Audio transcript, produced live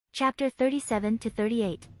Chapter 37 to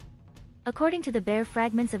 38. According to the bare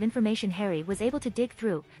fragments of information Harry was able to dig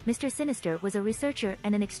through, Mr. Sinister was a researcher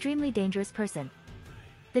and an extremely dangerous person.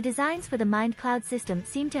 The designs for the Mind Cloud system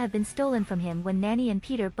seemed to have been stolen from him when Nanny and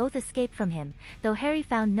Peter both escaped from him, though Harry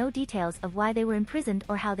found no details of why they were imprisoned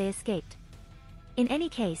or how they escaped. In any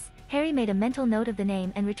case, Harry made a mental note of the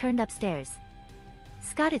name and returned upstairs.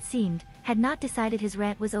 Scott, it seemed, had not decided his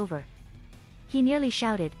rant was over. He nearly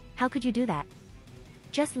shouted, "How could you do that?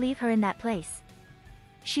 Just leave her in that place.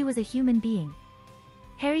 She was a human being."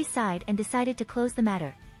 Harry sighed and decided to close the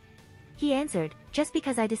matter. He answered, "Just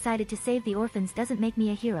because I decided to save the orphans doesn't make me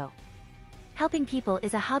a hero. Helping people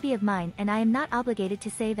is a hobby of mine and I am not obligated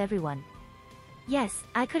to save everyone. Yes,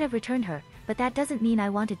 I could have returned her, but that doesn't mean I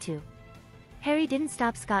wanted to." Harry didn't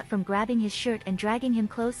stop Scott from grabbing his shirt and dragging him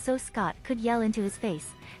close so Scott could yell into his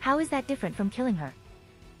face, "How is that different from killing her?"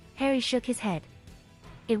 Harry shook his head.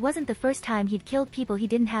 It wasn't the first time he'd killed people he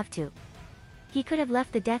didn't have to. He could have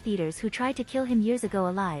left the Death Eaters who tried to kill him years ago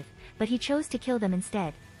alive, but he chose to kill them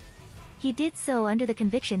instead. He did so under the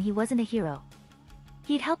conviction he wasn't a hero.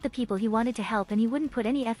 He'd help the people he wanted to help and he wouldn't put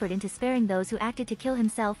any effort into sparing those who acted to kill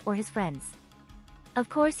himself or his friends. Of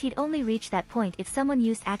course he'd only reach that point if someone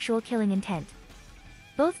used actual killing intent.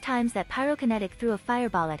 Both times that Pyrokinetic threw a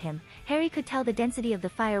fireball at him, Harry could tell the density of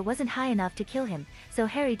the fire wasn't high enough to kill him, so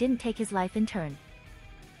Harry didn't take his life in turn.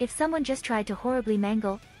 If someone just tried to horribly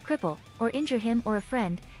mangle, cripple, or injure him or a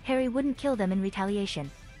friend, Harry wouldn't kill them in retaliation.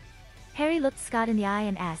 Harry looked Scott in the eye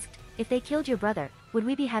and asked, "If they killed your brother, would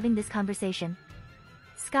we be having this conversation?"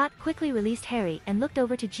 Scott quickly released Harry and looked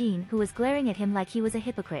over to Jean, who was glaring at him like he was a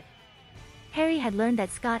hypocrite. Harry had learned that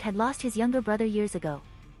Scott had lost his younger brother years ago.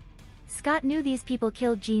 Scott knew these people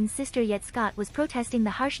killed Jean's sister, yet Scott was protesting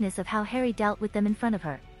the harshness of how Harry dealt with them in front of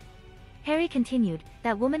her. Harry continued,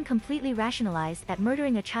 "That woman completely rationalized that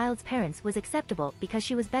murdering a child's parents was acceptable because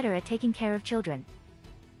she was better at taking care of children.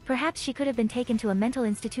 Perhaps she could have been taken to a mental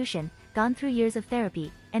institution, gone through years of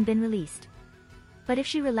therapy, and been released. But if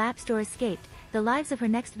she relapsed or escaped, the lives of her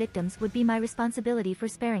next victims would be my responsibility for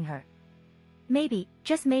sparing her. Maybe,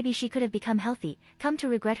 just maybe she could have become healthy, come to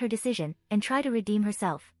regret her decision, and try to redeem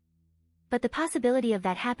herself. But the possibility of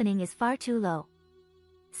that happening is far too low."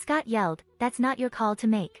 Scott yelled, "That's not your call to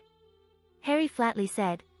make." Harry flatly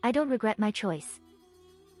said, "I don't regret my choice.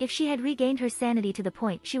 If she had regained her sanity to the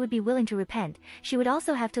point she would be willing to repent, she would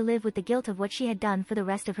also have to live with the guilt of what she had done for the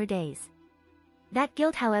rest of her days. That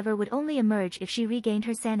guilt, however, would only emerge if she regained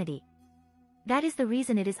her sanity. That is the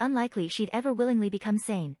reason it is unlikely she'd ever willingly become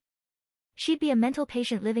sane. She'd be a mental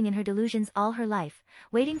patient living in her delusions all her life,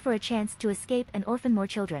 waiting for a chance to escape and orphan more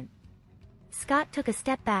children." Scott took a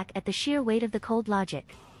step back at the sheer weight of the cold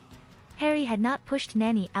logic. Harry had not pushed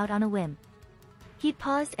Nanny out on a whim. He'd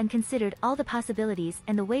paused and considered all the possibilities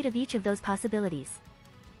and the weight of each of those possibilities.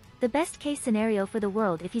 The best-case scenario for the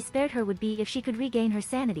world if he spared her would be if she could regain her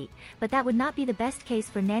sanity, but that would not be the best case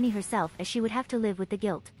for Nanny herself, as she would have to live with the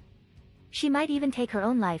guilt. She might even take her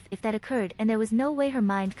own life if that occurred, and there was no way her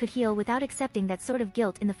mind could heal without accepting that sort of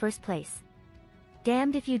guilt in the first place.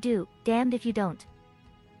 Damned if you do, damned if you don't.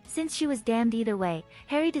 Since she was damned either way,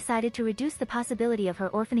 Harry decided to reduce the possibility of her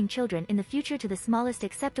orphaning children in the future to the smallest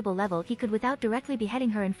acceptable level he could without directly beheading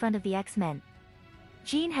her in front of the X-Men.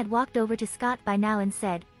 Jean had walked over to Scott by now and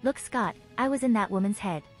said, "Look Scott, I was in that woman's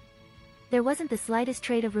head. There wasn't the slightest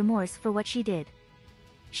trait of remorse for what she did.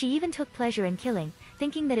 She even took pleasure in killing,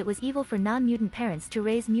 thinking that it was evil for non-mutant parents to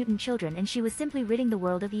raise mutant children, and she was simply ridding the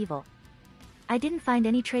world of evil. I didn't find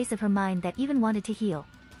any trace of her mind that even wanted to heal."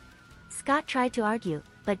 Scott tried to argue,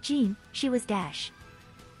 but Jean, she was dash.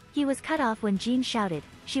 He was cut off when Jean shouted,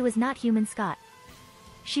 "She was not human, Scott.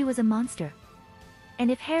 She was a monster.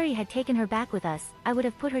 And if Harry had taken her back with us, I would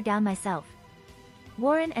have put her down myself."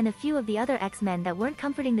 Warren and a few of the other X-Men that weren't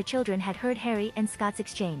comforting the children had heard Harry and Scott's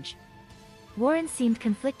exchange. Warren seemed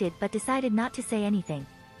conflicted but decided not to say anything.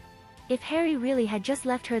 If Harry really had just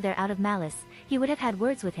left her there out of malice, he would have had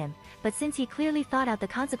words with him, but since he clearly thought out the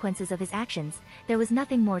consequences of his actions, there was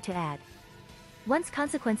nothing more to add. One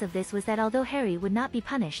consequence of this was that although Harry would not be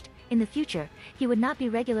punished, in the future, he would not be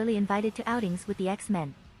regularly invited to outings with the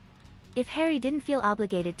X-Men. If Harry didn't feel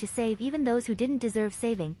obligated to save even those who didn't deserve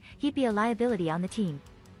saving, he'd be a liability on the team.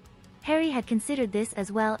 Harry had considered this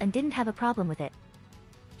as well and didn't have a problem with it.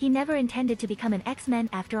 He never intended to become an X-Men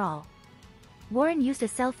after all. Warren used a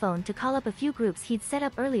cell phone to call up a few groups he'd set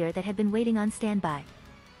up earlier that had been waiting on standby.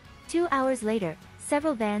 2 hours later,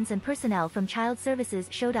 several vans and personnel from Child Services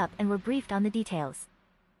showed up and were briefed on the details.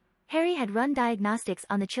 Harry had run diagnostics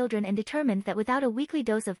on the children and determined that without a weekly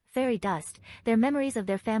dose of fairy dust, their memories of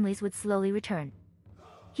their families would slowly return.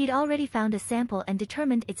 He'd already found a sample and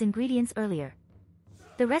determined its ingredients earlier.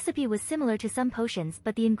 The recipe was similar to some potions,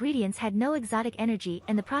 but the ingredients had no exotic energy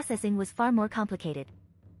and the processing was far more complicated.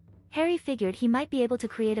 Harry figured he might be able to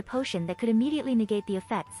create a potion that could immediately negate the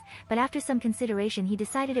effects, but after some consideration he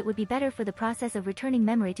decided it would be better for the process of returning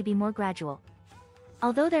memory to be more gradual.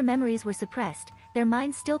 Although their memories were suppressed, their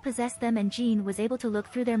minds still possessed them, and Jean was able to look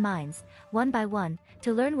through their minds, one by one,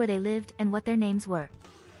 to learn where they lived and what their names were.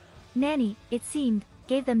 Nanny, it seemed,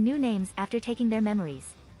 gave them new names after taking their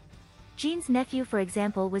memories. Jean's nephew, for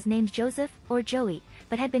example, was named Joseph, or Joey,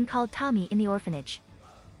 but had been called Tommy in the orphanage.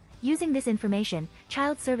 Using this information,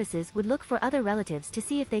 Child Services would look for other relatives to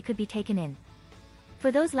see if they could be taken in.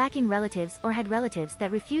 For those lacking relatives or had relatives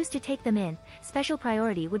that refused to take them in, special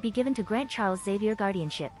priority would be given to grant Charles Xavier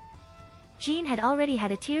guardianship. Jean had already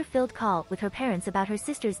had a tear-filled call with her parents about her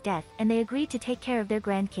sister's death, and they agreed to take care of their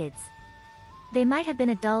grandkids. They might have been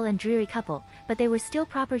a dull and dreary couple, but they were still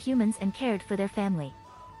proper humans and cared for their family.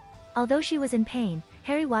 Although she was in pain,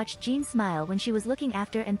 Harry watched Jean smile when she was looking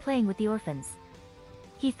after and playing with the orphans.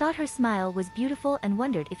 He thought her smile was beautiful and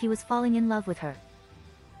wondered if he was falling in love with her.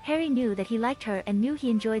 Harry knew that he liked her and knew he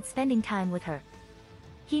enjoyed spending time with her.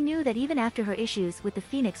 He knew that even after her issues with the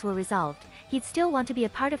Phoenix were resolved, he'd still want to be a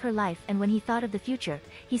part of her life, and when he thought of the future,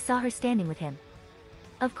 he saw her standing with him.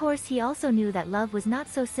 Of course, he also knew that love was not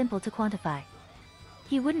so simple to quantify.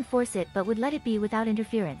 He wouldn't force it but would let it be without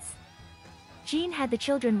interference. Jean had the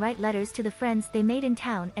children write letters to the friends they made in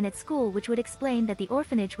town and at school which would explain that the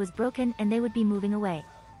orphanage was broken and they would be moving away.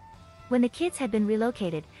 When the kids had been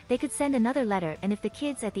relocated, they could send another letter, and if the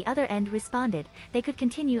kids at the other end responded, they could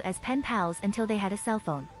continue as pen pals until they had a cell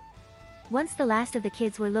phone. Once the last of the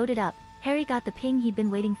kids were loaded up, Harry got the ping he'd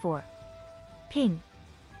been waiting for. Ping.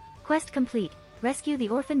 Quest complete. Rescue the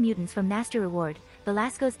orphan mutants from Nasty Reward,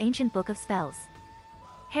 Belasco's ancient book of spells.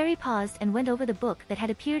 Harry paused and went over the book that had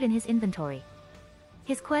appeared in his inventory.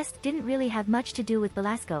 His quest didn't really have much to do with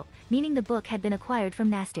Belasco, meaning the book had been acquired from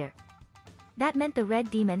Nastir. That meant the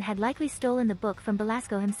Red Demon had likely stolen the book from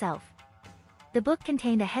Belasco himself. The book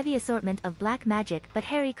contained a heavy assortment of black magic, but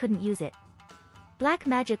Harry couldn't use it. Black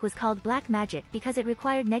magic was called black magic because it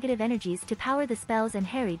required negative energies to power the spells, and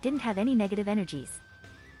Harry didn't have any negative energies.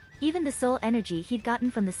 Even the soul energy he'd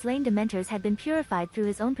gotten from the slain Dementors had been purified through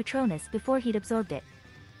his own Patronus before he'd absorbed it.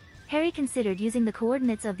 Harry considered using the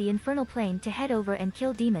coordinates of the infernal plane to head over and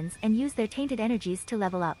kill demons and use their tainted energies to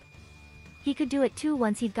level up. He could do it too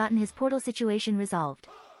once he'd gotten his portal situation resolved.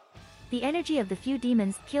 The energy of the few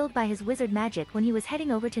demons killed by his wizard magic when he was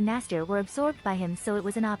heading over to Nastir were absorbed by him, so it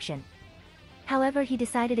was an option. However, he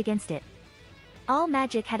decided against it. All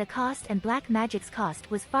magic had a cost, and black magic's cost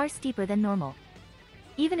was far steeper than normal.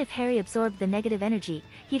 Even if Harry absorbed the negative energy,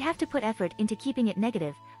 he'd have to put effort into keeping it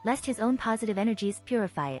negative, lest his own positive energies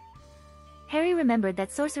purify it. Harry remembered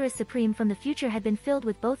that Sorceress Supreme from the future had been filled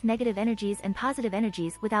with both negative energies and positive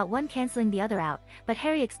energies without one cancelling the other out, but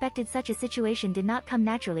Harry expected such a situation did not come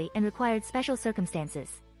naturally and required special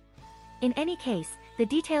circumstances. In any case, the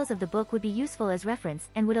details of the book would be useful as reference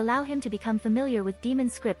and would allow him to become familiar with demon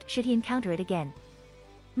script should he encounter it again.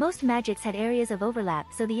 Most magics had areas of overlap,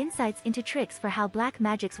 so the insights into tricks for how black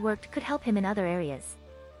magics worked could help him in other areas.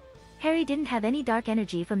 Harry didn't have any dark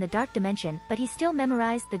energy from the dark dimension, but he still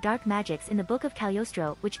memorized the dark magics in the Book of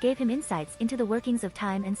Cagliostro, which gave him insights into the workings of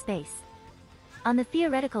time and space. On the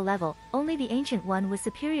theoretical level, only the Ancient One was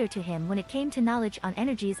superior to him when it came to knowledge on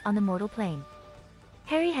energies on the mortal plane.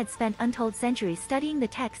 Harry had spent untold centuries studying the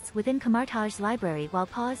texts within Camartage's library while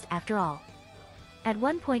paused after all. At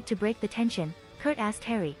one point, to break the tension, Kurt asked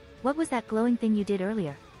Harry, "What was that glowing thing you did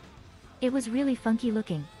earlier?" "It was really funky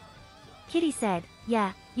looking." Kitty said,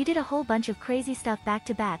 "Yeah, you did a whole bunch of crazy stuff back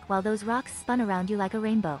to back while those rocks spun around you like a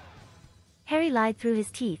rainbow." Harry lied through his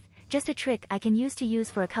teeth, "Just a trick I can use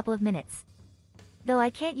for a couple of minutes. Though I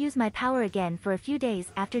can't use my power again for a few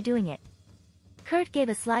days after doing it." Kurt gave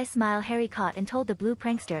a sly smile Harry caught and told the blue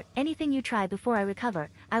prankster, "Anything you try before I recover,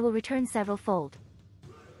 I will return several-fold."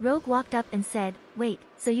 Rogue walked up and said, "Wait,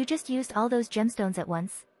 so you just used all those gemstones at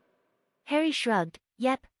once?" Harry shrugged,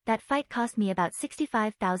 "Yep, that fight cost me about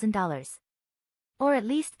 $65,000. Or at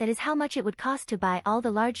least that is how much it would cost to buy all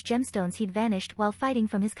the large gemstones he'd vanished while fighting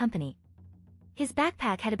from his company. His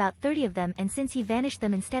backpack had about 30 of them, and since he vanished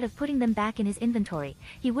them instead of putting them back in his inventory,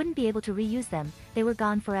 he wouldn't be able to reuse them, they were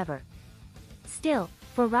gone forever. Still,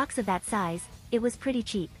 for rocks of that size, it was pretty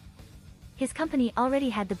cheap. His company already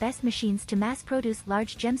had the best machines to mass-produce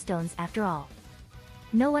large gemstones after all.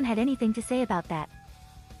 No one had anything to say about that.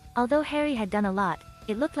 Although Harry had done a lot,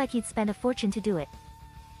 it looked like he'd spent a fortune to do it.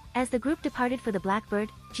 As the group departed for the Blackbird,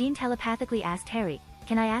 Jean telepathically asked Harry,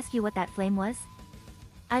 "Can I ask you what that flame was?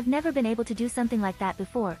 I've never been able to do something like that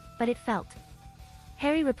before, but it felt."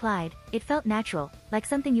 Harry replied, "It felt natural, like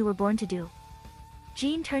something you were born to do."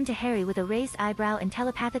 Jean turned to Harry with a raised eyebrow and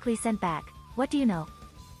telepathically sent back, "What do you know?"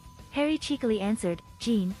 Harry cheekily answered,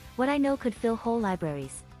 "Jean, what I know could fill whole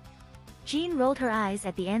libraries." Jean rolled her eyes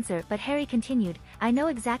at the answer, but Harry continued, "I know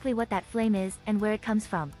exactly what that flame is and where it comes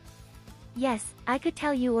from. Yes, I could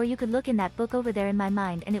tell you, or you could look in that book over there in my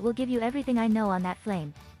mind and it will give you everything I know on that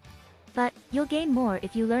flame. But, you'll gain more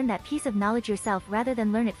if you learn that piece of knowledge yourself rather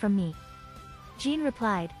than learn it from me." Jean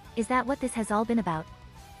replied, "Is that what this has all been about?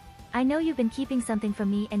 I know you've been keeping something from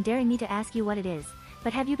me and daring me to ask you what it is,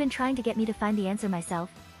 but have you been trying to get me to find the answer myself?"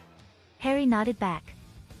 Harry nodded back.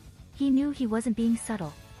 He knew he wasn't being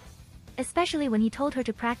subtle. Especially when he told her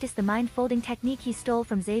to practice the mind-folding technique he stole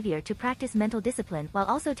from Xavier to practice mental discipline while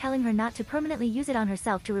also telling her not to permanently use it on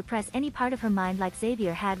herself to repress any part of her mind like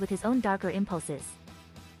Xavier had with his own darker impulses.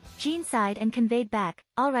 Jean sighed and conveyed back,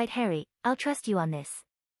 "All right Harry, I'll trust you on this."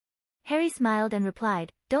 Harry smiled and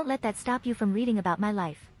replied, "Don't let that stop you from reading about my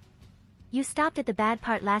life. You stopped at the bad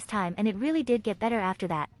part last time and it really did get better after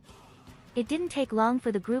that." It didn't take long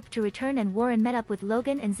for the group to return and Warren met up with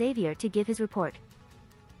Logan and Xavier to give his report.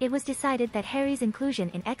 It was decided that Harry's inclusion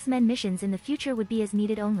in X-Men missions in the future would be as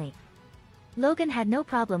needed only. Logan had no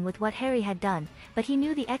problem with what Harry had done, but he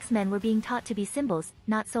knew the X-Men were being taught to be symbols,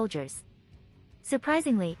 not soldiers.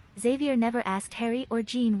 Surprisingly, Xavier never asked Harry or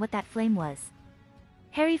Jean what that flame was.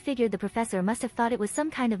 Harry figured the professor must have thought it was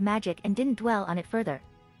some kind of magic and didn't dwell on it further.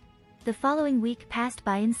 The following week passed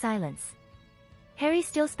by in silence. Harry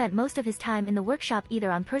still spent most of his time in the workshop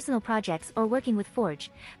either on personal projects or working with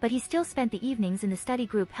Forge, but he still spent the evenings in the study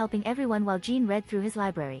group helping everyone while Jean read through his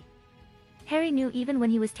library. Harry knew even when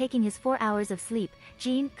he was taking his 4 hours of sleep,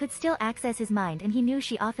 Jean could still access his mind, and he knew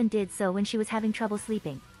she often did so when she was having trouble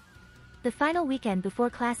sleeping. The final weekend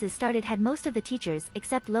before classes started had most of the teachers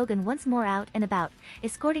except Logan once more out and about,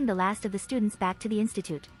 escorting the last of the students back to the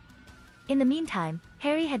institute. In the meantime,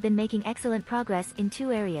 Harry had been making excellent progress in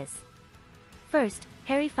 2 areas. First,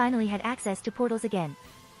 Harry finally had access to portals again.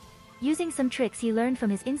 Using some tricks he learned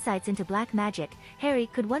from his insights into black magic, Harry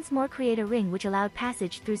could once more create a ring which allowed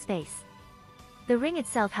passage through space. The ring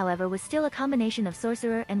itself, however, was still a combination of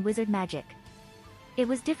sorcerer and wizard magic. It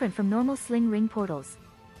was different from normal sling ring portals.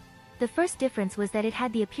 The first difference was that it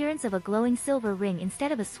had the appearance of a glowing silver ring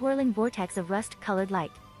instead of a swirling vortex of rust-colored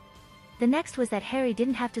light. The next was that Harry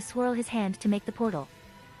didn't have to swirl his hand to make the portal.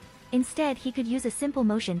 Instead, he could use a simple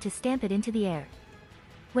motion to stamp it into the air.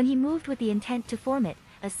 When he moved with the intent to form it,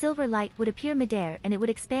 a silver light would appear midair and it would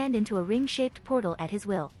expand into a ring-shaped portal at his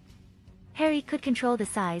will. Harry could control the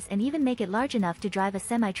size and even make it large enough to drive a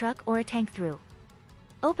semi-truck or a tank through.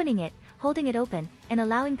 Opening it, holding it open, and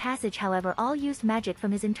allowing passage, however, all used magic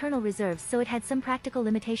from his internal reserves, so it had some practical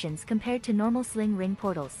limitations compared to normal sling ring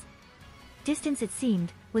portals. Distance, it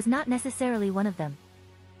seemed, was not necessarily one of them.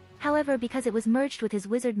 However, because it was merged with his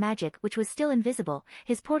wizard magic, which was still invisible,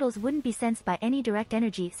 his portals wouldn't be sensed by any direct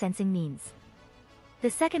energy sensing means.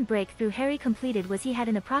 The second breakthrough Harry completed was he had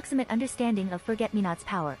an approximate understanding of Forget-Me-Not's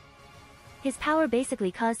power. His power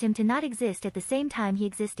basically caused him to not exist at the same time he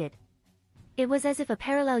existed. It was as if a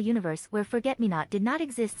parallel universe where Forget-Me-Not did not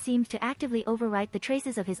exist seemed to actively overwrite the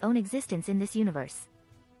traces of his own existence in this universe.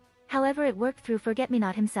 However, it worked through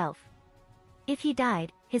Forget-Me-Not himself. If he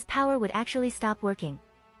died, his power would actually stop working.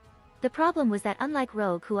 The problem was that unlike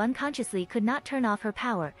Rogue, who unconsciously could not turn off her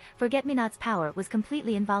power, Forget-Me-Not's power was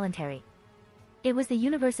completely involuntary. It was the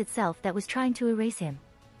universe itself that was trying to erase him.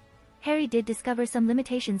 Harry did discover some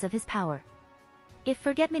limitations of his power. If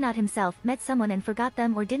Forget-Me-Not himself met someone and forgot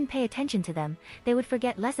them or didn't pay attention to them, they would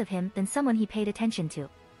forget less of him than someone he paid attention to.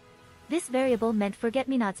 This variable meant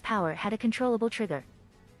Forget-Me-Not's power had a controllable trigger.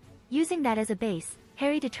 Using that as a base,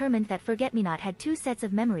 Harry determined that Forget-Me-Not had 2 sets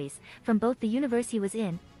of memories, from both the universe he was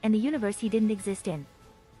in, and the universe he didn't exist in.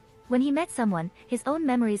 When he met someone, his own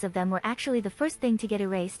memories of them were actually the first thing to get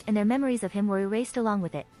erased, and their memories of him were erased along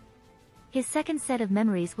with it. His second set of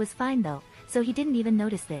memories was fine though, so he didn't even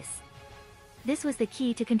notice this. This was the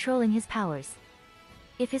key to controlling his powers.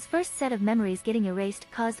 If his first set of memories getting erased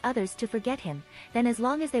caused others to forget him, then as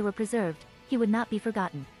long as they were preserved, he would not be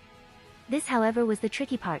forgotten. This, however, was the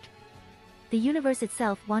tricky part. The universe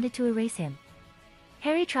itself wanted to erase him.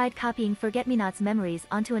 Harry tried copying Forget-Me-Not's memories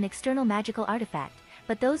onto an external magical artifact,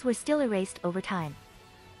 but those were still erased over time.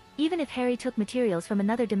 Even if Harry took materials from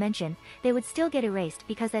another dimension, they would still get erased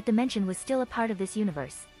because that dimension was still a part of this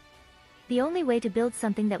universe. The only way to build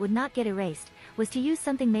something that would not get erased was to use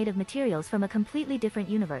something made of materials from a completely different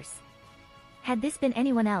universe. Had this been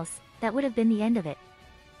anyone else, that would have been the end of it.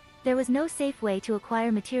 There was no safe way to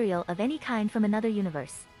acquire material of any kind from another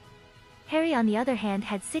universe. Harry, on the other hand,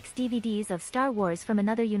 had 6 DVDs of Star Wars from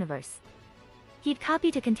another universe. He'd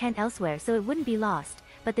copy to content elsewhere so it wouldn't be lost,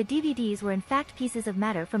 but the DVDs were in fact pieces of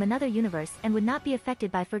matter from another universe and would not be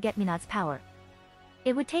affected by Forget-Me-Not's power.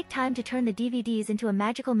 It would take time to turn the DVDs into a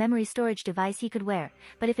magical memory storage device he could wear,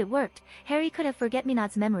 but if it worked, Harry could have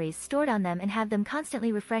Forget-Me-Not's memories stored on them and have them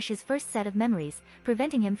constantly refresh his first set of memories,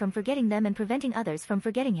 preventing him from forgetting them and preventing others from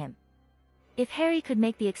forgetting him. If Harry could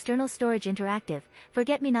make the external storage interactive,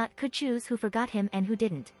 Forget-Me-Not could choose who forgot him and who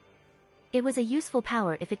didn't. It was a useful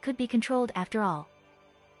power if it could be controlled after all.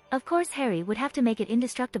 Of course Harry would have to make it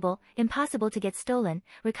indestructible, impossible to get stolen,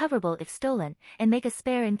 recoverable if stolen, and make a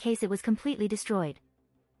spare in case it was completely destroyed.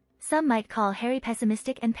 Some might call Harry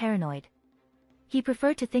pessimistic and paranoid. He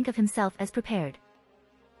preferred to think of himself as prepared.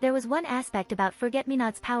 There was one aspect about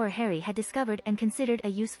Forget-Me-Not's power Harry had discovered and considered a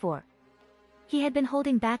use for. He had been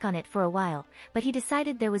holding back on it for a while, but he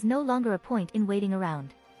decided there was no longer a point in waiting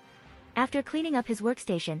around. After cleaning up his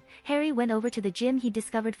workstation, Harry went over to the gym he'd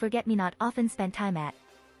discovered Forget-Me-Not often spent time at.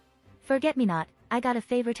 Forget-Me-Not, I got a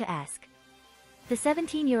favor to ask. The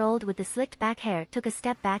 17-year-old with the slicked back hair took a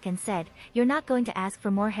step back and said, "You're not going to ask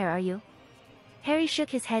for more hair, are you?" Harry shook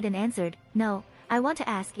his head and answered, "No, I want to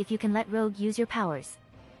ask if you can let Rogue use your powers.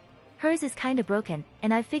 Hers is kinda broken,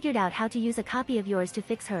 and I've figured out how to use a copy of yours to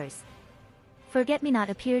fix hers." Forget-Me-Not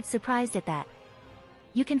appeared surprised at that.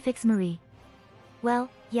 "You can fix Marie?" "Well,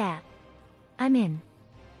 yeah. I'm in."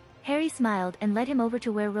 Harry smiled and led him over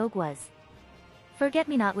to where Rogue was.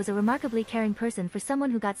 Forget-Me-Not was a remarkably caring person for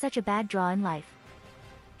someone who got such a bad draw in life.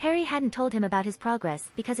 Harry hadn't told him about his progress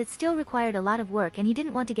because it still required a lot of work and he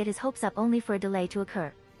didn't want to get his hopes up only for a delay to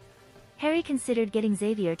occur. Harry considered getting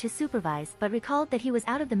Xavier to supervise but recalled that he was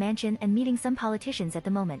out of the mansion and meeting some politicians at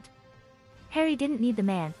the moment. Harry didn't need the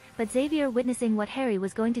man, but Xavier witnessing what Harry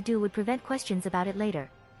was going to do would prevent questions about it later.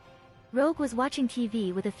 Rogue was watching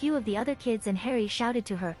TV with a few of the other kids and Harry shouted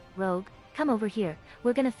to her, "Rogue, come over here,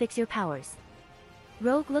 we're gonna fix your powers."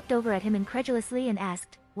 Rogue looked over at him incredulously and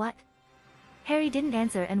asked, "What?" Harry didn't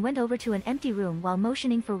answer and went over to an empty room while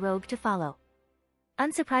motioning for Rogue to follow.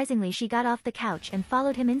 Unsurprisingly, she got off the couch and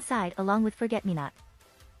followed him inside along with Forget-Me-Not.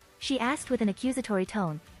 She asked with an accusatory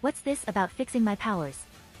tone, "What's this about fixing my powers?"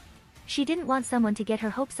 She didn't want someone to get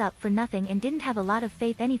her hopes up for nothing and didn't have a lot of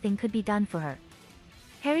faith anything could be done for her.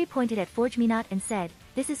 Harry pointed at Forge-Me-Not and said,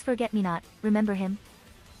 "This is Forget-Me-Not, remember him?"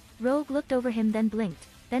 Rogue looked over him then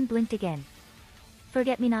blinked again.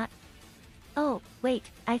 "Forget-Me-Not? Oh,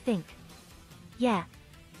 wait, I think. Yeah.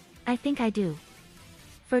 I think I do."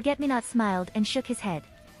 Forget-Me-Not smiled and shook his head.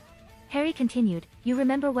 Harry continued, "You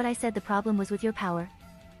remember what I said the problem was with your power?"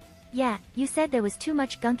 "Yeah, you said there was too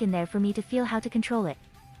much gunk in there for me to feel how to control it."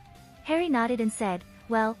 Harry nodded and said,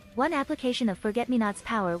 "Well, one application of Forget-Me-Not's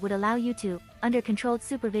power would allow you to, under controlled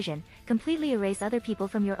supervision, completely erase other people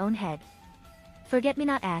from your own head."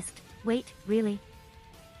 Forget-Me-Not asked, "Wait, really?"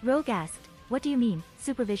 Rogue asked, "What do you mean,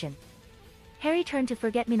 supervision?" Harry turned to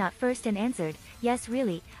Forget-Me-Not first and answered, "Yes,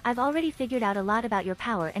 really, I've already figured out a lot about your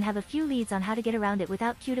power and have a few leads on how to get around it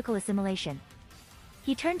without cuticle assimilation."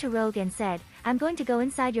 He turned to Rogue and said, "I'm going to go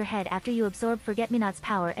inside your head after you absorb Forget-Me-Not's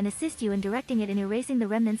power and assist you in directing it in erasing the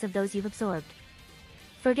remnants of those you've absorbed."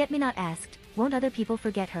 Forget-Me-Not asked, "Won't other people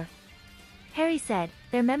forget her?" Harry said,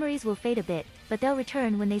 "Their memories will fade a bit, but they'll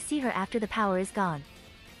return when they see her after the power is gone."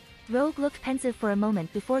 Rogue looked pensive for a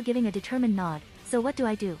moment before giving a determined nod, "So what do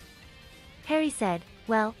I do?" Harry said,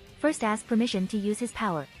 "Well, first ask permission to use his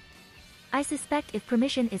power. I suspect if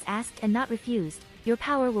permission is asked and not refused, your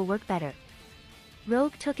power will work better."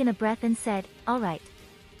 Rogue took in a breath and said, "All right.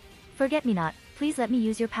 Forget-Me-Not, please let me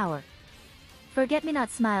use your power." Forget-Me-Not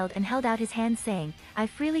smiled and held out his hand saying, "I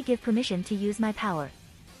freely give permission to use my power."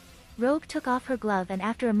 Rogue took off her glove and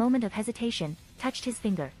after a moment of hesitation, touched his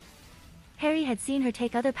finger. Harry had seen her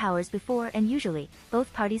take other powers before and usually,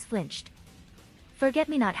 both parties flinched.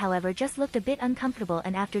 Forget-Me-Not however just looked a bit uncomfortable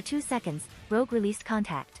and after 2 seconds, Rogue released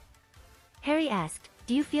contact. Harry asked,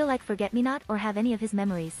 "Do you feel like Forget-Me-Not or have any of his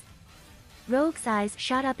memories?" Rogue's eyes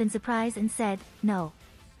shot up in surprise and said, "No.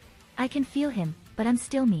 I can feel him, but I'm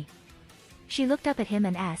still me." She looked up at him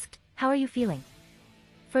and asked, "How are you feeling?"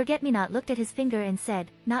 Forget-Me-Not looked at his finger and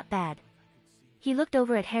said, "Not bad." He looked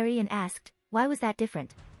over at Harry and asked, "Why was that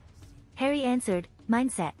different?" Harry answered,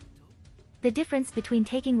 "Mindset. The difference between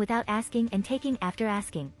taking without asking and taking after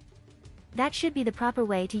asking. That should be the proper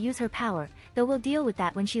way to use her power, though we'll deal with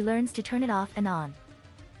that when she learns to turn it off and on."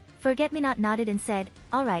 Forget-Me-Not nodded and said,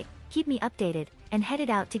 "All right, keep me updated," and headed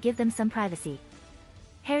out to give them some privacy.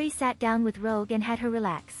 Harry sat down with Rogue and had her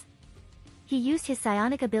relax. He used his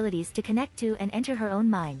psionic abilities to connect to and enter her own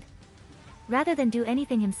mind. Rather than do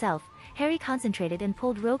anything himself, Harry concentrated and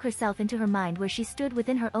pulled Rogue herself into her mind where she stood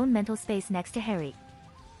within her own mental space next to Harry.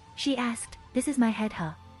 She asked, "This is my head,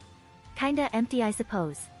 huh?" Kinda empty I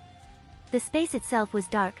suppose. The space itself was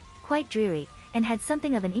dark, quite dreary, and had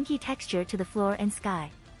something of an inky texture to the floor and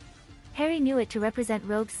sky. Harry knew it to represent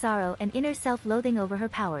Rogue's sorrow and inner self-loathing over her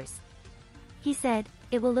powers. He said,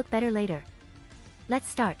 "It will look better later. Let's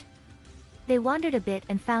start." They wandered a bit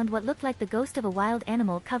and found what looked like the ghost of a wild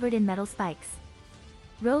animal covered in metal spikes.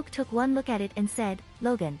 Rogue took one look at it and said,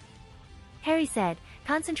 "Logan." Harry said,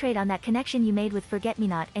 "Concentrate on that connection you made with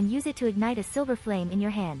Forget-Me-Not and use it to ignite a silver flame in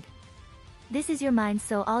your hand. This is your mind,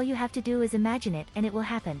 so all you have to do is imagine it and it will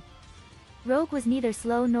happen." Rogue was neither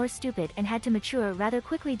slow nor stupid and had to mature rather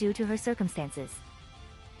quickly due to her circumstances.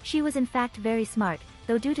 She was in fact very smart,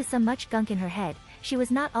 though due to some much gunk in her head, she was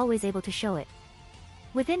not always able to show it.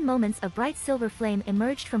 Within moments a bright silver flame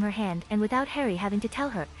emerged from her hand, and without Harry having to tell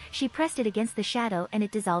her, she pressed it against the shadow and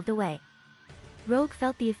it dissolved away. Rogue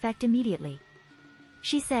felt the effect immediately.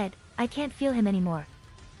 She said, "I can't feel him anymore."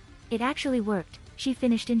 It actually worked, she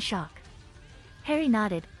finished in shock. Harry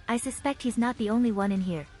nodded, "I suspect he's not the only one in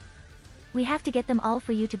here. We have to get them all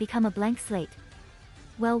for you to become a blank slate."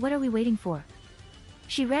 "Well, what are we waiting for?"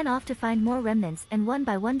 She ran off to find more remnants and one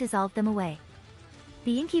by one dissolved them away.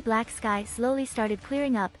 The inky black sky slowly started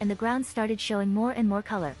clearing up and the ground started showing more and more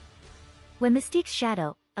color. When Mystique's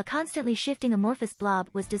shadow, a constantly shifting amorphous blob,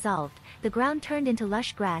 was dissolved, the ground turned into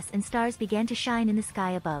lush grass and stars began to shine in the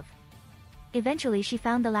sky above. Eventually she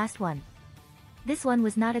found the last one. This one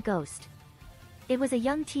was not a ghost. It was a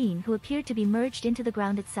young teen who appeared to be merged into the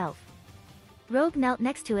ground itself. Rogue knelt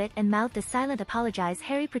next to it and mouthed a silent apologize.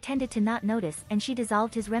 Harry pretended to not notice and she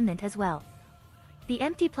dissolved his remnant as well. The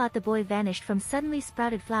empty plot the boy vanished from suddenly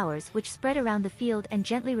sprouted flowers which spread around the field and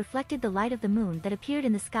gently reflected the light of the moon that appeared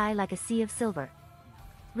in the sky like a sea of silver.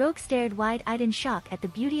 Rogue stared wide-eyed in shock at the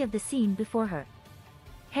beauty of the scene before her.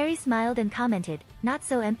 Harry smiled and commented, "Not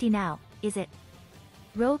so empty now, is it?"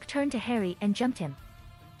 Rogue turned to Harry and jumped him.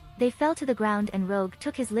 They fell to the ground and Rogue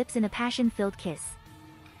took his lips in a passion-filled kiss.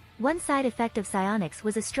 One side effect of psionics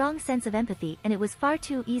was a strong sense of empathy, and it was far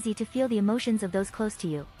too easy to feel the emotions of those close to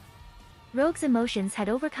you. Rogue's emotions had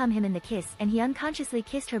overcome him in the kiss and he unconsciously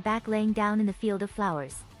kissed her back, laying down in the field of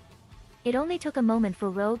flowers. It only took a moment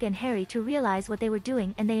for Rogue and Harry to realize what they were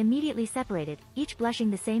doing and they immediately separated, each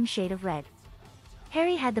blushing the same shade of red.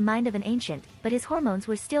 Harry had the mind of an ancient, but his hormones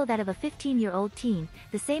were still that of a 15-year-old teen,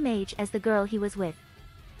 the same age as the girl he was with.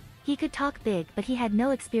 He could talk big but he had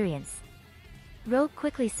no experience. Rogue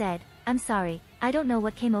quickly said, "I'm sorry, I don't know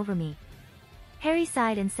what came over me." Harry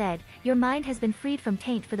sighed and said, "Your mind has been freed from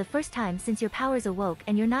taint for the first time since your powers awoke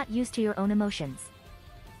and you're not used to your own emotions.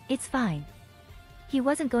 It's fine." He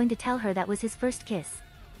wasn't going to tell her that was his first kiss.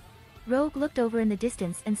 Rogue looked over in the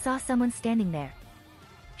distance and saw someone standing there.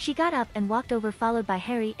 She got up and walked over, followed by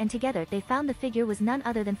Harry, and together they found the figure was none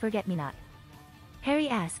other than Forget-Me-Not. Harry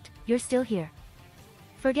asked, "You're still here?"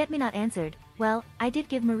 Forget-Me-Not answered, "Well, I did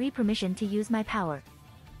give Marie permission to use my power.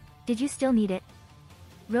 Did you still need it?"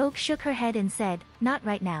 Rogue shook her head and said, "Not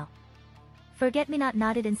right now." Forget-Me-Not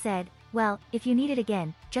nodded and said, "Well, if you need it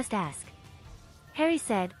again, just ask." Harry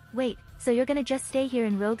said, "Wait, so you're gonna just stay here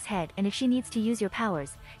in Rogue's head, and if she needs to use your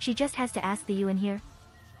powers, she just has to ask you in here?"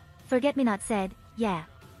 Forget-Me-Not said, "Yeah.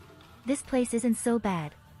 This place isn't so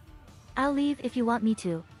bad. I'll leave if you want me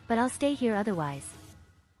to, but I'll stay here otherwise.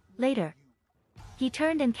 Later." He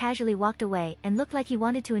turned and casually walked away and looked like he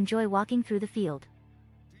wanted to enjoy walking through the field.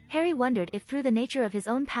 Harry wondered if through the nature of his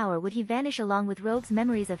own power would he vanish along with Rogue's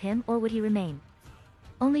memories of him, or would he remain?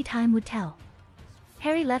 Only time would tell.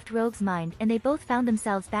 Harry left Rogue's mind and they both found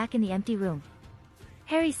themselves back in the empty room.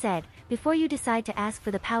 Harry said, "Before you decide to ask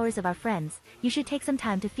for the powers of our friends, you should take some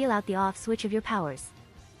time to feel out the off switch of your powers."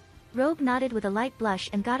 Rogue nodded with a light blush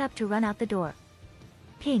and got up to run out the door.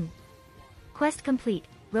 Ping. Quest complete,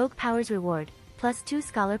 Rogue powers reward, +2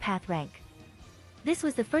 scholar path rank. This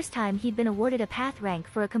was the first time he'd been awarded a path rank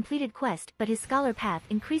for a completed quest, but his scholar path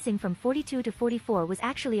increasing from 42 to 44 was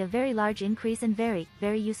actually a very large increase and very,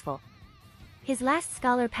 very useful. His last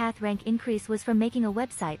scholar path rank increase was from making a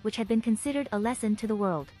website which had been considered a lesson to the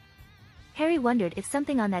world. Harry wondered if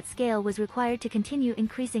something on that scale was required to continue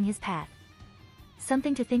increasing his path.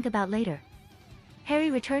 Something to think about later.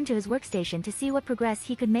 Harry returned to his workstation to see what progress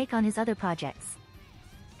he could make on his other projects.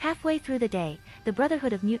 Halfway through the day, the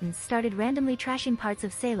Brotherhood of Mutants started randomly trashing parts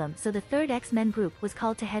of Salem, so the 3rd X-Men group was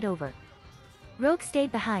called to head over. Rogue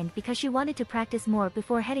stayed behind because she wanted to practice more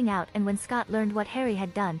before heading out, and when Scott learned what Harry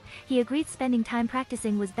had done, he agreed spending time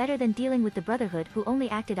practicing was better than dealing with the Brotherhood, who only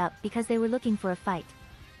acted up because they were looking for a fight.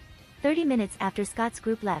 30 minutes after Scott's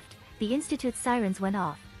group left, the Institute's sirens went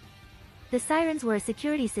off. The sirens were a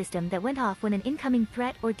security system that went off when an incoming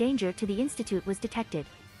threat or danger to the Institute was detected.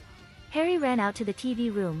 Harry ran out to the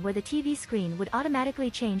TV room where the TV screen would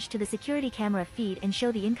automatically change to the security camera feed and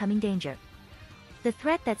show the incoming danger. The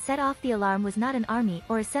threat that set off the alarm was not an army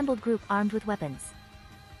or assembled group armed with weapons.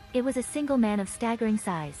 It was a single man of staggering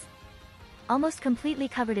size. Almost completely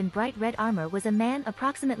covered in bright red armor was a man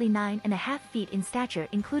approximately 9.5 feet in stature,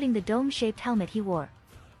 including the dome-shaped helmet he wore.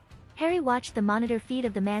 Harry watched the monitor feed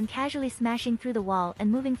of the man casually smashing through the wall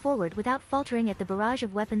and moving forward without faltering at the barrage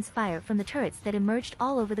of weapons fire from the turrets that emerged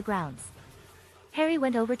all over the grounds. Harry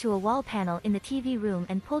went over to a wall panel in the TV room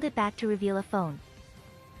and pulled it back to reveal a phone.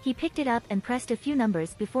 He picked it up and pressed a few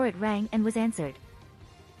numbers before it rang and was answered.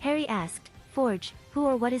 Harry asked, "Forge, who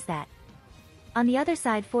or what is that?" On the other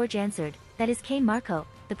side, Forge answered, "That is Cain Marco,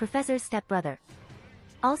 the professor's stepbrother.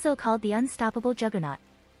 Also called the Unstoppable Juggernaut.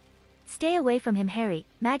 Stay away from him, Harry.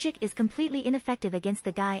 Magic is completely ineffective against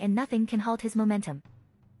the guy and nothing can halt his momentum."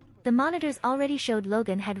 The monitors already showed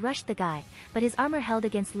Logan had rushed the guy, but his armor held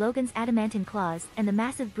against Logan's adamantine claws and the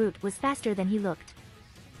massive brute was faster than he looked.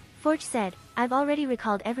 Forge said, "I've already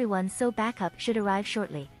recalled everyone, so backup should arrive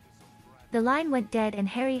shortly." The line went dead and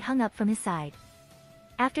Harry hung up from his side.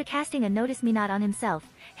 After casting a Notice Me Not on himself,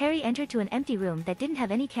 Harry entered to an empty room that didn't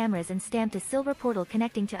have any cameras and stamped a silver portal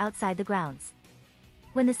connecting to outside the grounds.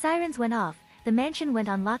 When the sirens went off, the mansion went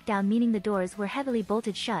on lockdown, meaning the doors were heavily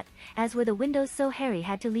bolted shut, as were the windows, so Harry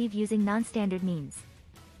had to leave using non-standard means.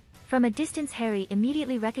 From a distance, Harry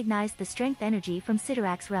immediately recognized the strength energy from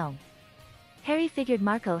Sidorak's realm. Harry figured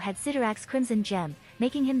Marco had Sidorak's crimson gem,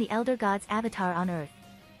 making him the Elder God's avatar on Earth.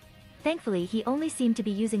 Thankfully, he only seemed to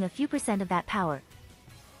be using a few % of that power.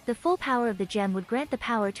 The full power of the gem would grant the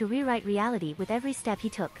power to rewrite reality with every step he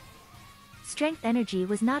took. Strength energy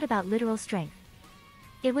was not about literal strength.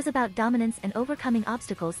 It was about dominance and overcoming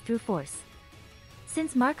obstacles through force.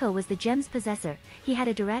 Since Marco was the gem's possessor, he had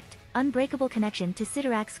a direct, unbreakable connection to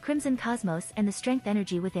Sidorak's crimson cosmos and the strength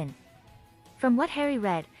energy within. From what Harry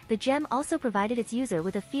read, the gem also provided its user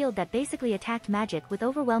with a field that basically attacked magic with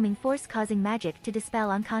overwhelming force, causing magic to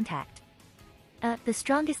dispel on contact. The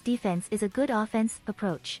strongest defense is a good offense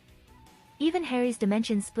approach. Even Harry's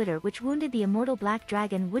dimension splitter, which wounded the immortal black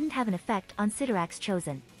dragon, wouldn't have an effect on Sidorak's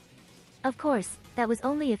chosen. Of course, that was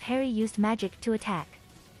only if Harry used magic to attack.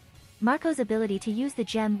 Marco's ability to use the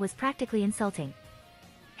gem was practically insulting.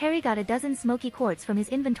 Harry got a dozen smoky quartz from his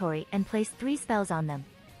inventory and placed 3 spells on them.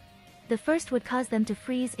 The first would cause them to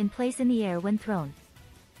freeze in place in the air when thrown.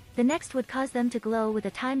 The next would cause them to glow with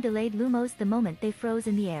a time-delayed lumos the moment they froze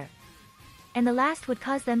in the air. And the last would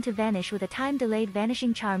cause them to vanish with a time-delayed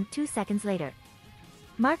vanishing charm 2 seconds later.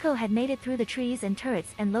 Marco had made it through the trees and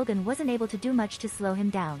turrets and Logan wasn't able to do much to slow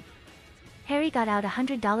him down. Harry got out a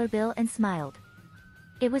 $100 bill and smiled.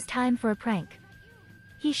 It was time for a prank.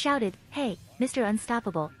 He shouted, "Hey, Mr.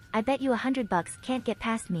 Unstoppable, I bet you $100 can't get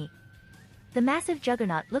past me." The massive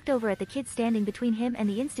juggernaut looked over at the kid standing between him and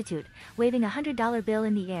the institute, waving a $100 bill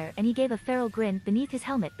in the air, and he gave a feral grin beneath his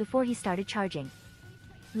helmet before he started charging.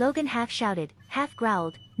 Logan half shouted, half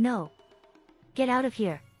growled, "No. Get out of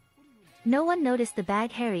here." No one noticed the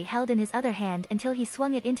bag Harry held in his other hand until he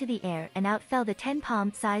swung it into the air and out fell the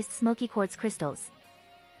 10-palm-sized smoky quartz crystals.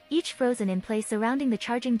 Each frozen in place surrounding the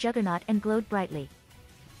charging juggernaut and glowed brightly.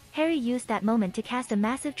 Harry used that moment to cast a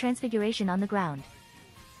massive transfiguration on the ground.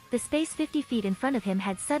 The space 50 feet in front of him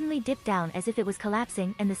had suddenly dipped down as if it was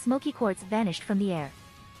collapsing and the smoky quartz vanished from the air.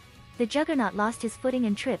 The juggernaut lost his footing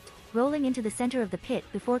and tripped, rolling into the center of the pit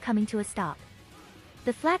before coming to a stop.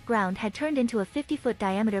 The flat ground had turned into a 50-foot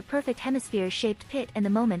diameter perfect hemisphere-shaped pit, and the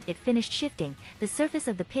moment it finished shifting, the surface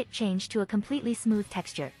of the pit changed to a completely smooth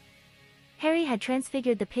texture. Harry had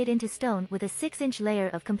transfigured the pit into stone with a 6-inch layer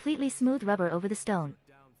of completely smooth rubber over the stone.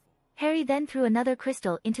 Harry then threw another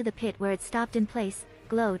crystal into the pit where it stopped in place,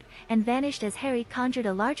 glowed, and vanished as Harry conjured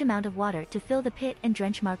a large amount of water to fill the pit and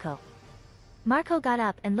drench Marco. Marco got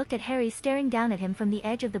up and looked at Harry, staring down at him from the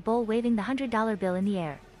edge of the bowl, waving the $100 bill in the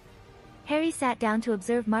air. Harry sat down to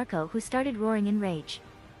observe Marco, who started roaring in rage.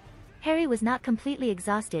 Harry was not completely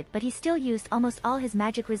exhausted, but he still used almost all his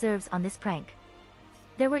magic reserves on this prank.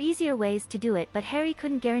 There were easier ways to do it, but Harry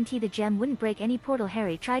couldn't guarantee the gem wouldn't break any portal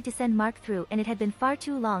Harry tried to send Mark through, and it had been far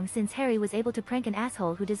too long since Harry was able to prank an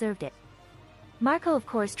asshole who deserved it. Marco of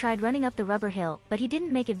course tried running up the rubber hill, but he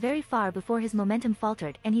didn't make it very far before his momentum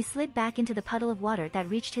faltered and he slid back into the puddle of water that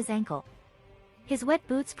reached his ankle. His wet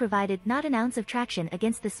boots provided not an ounce of traction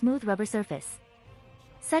against the smooth rubber surface.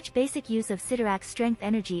 Such basic use of Sidorak's strength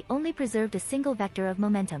energy only preserved a single vector of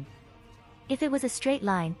momentum. If it was a straight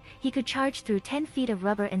line, he could charge through 10 feet of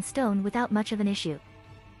rubber and stone without much of an issue.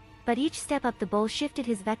 But each step up the bowl shifted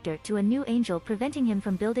his vector to a new angle, preventing him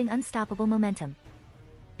from building unstoppable momentum.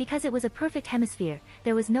 Because it was a perfect hemisphere,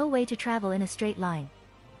 there was no way to travel in a straight line.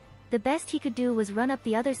 The best he could do was run up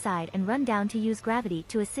the other side and run down to use gravity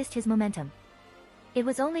to assist his momentum. It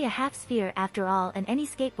was only a half sphere after all, and any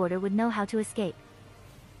skateboarder would know how to escape.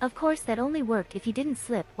 Of course that only worked if he didn't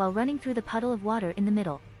slip while running through the puddle of water in the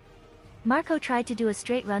middle. Marco tried to do a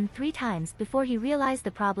straight run 3 times before he realized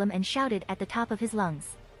the problem and shouted at the top of his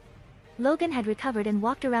lungs. Logan had recovered and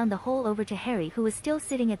walked around the hole over to Harry, who was still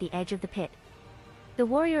sitting at the edge of the pit. The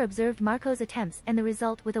warrior observed Marco's attempts and the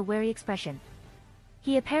result with a wary expression.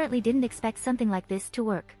 He apparently didn't expect something like this to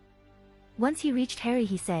work. Once he reached Harry,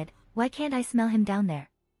 he said, "Why can't I smell him down there?"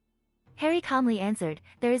 Harry calmly answered,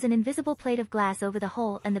 "There is an invisible plate of glass over the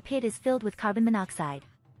hole and the pit is filled with carbon monoxide."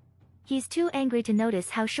 He's too angry to notice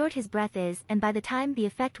how short his breath is, and by the time the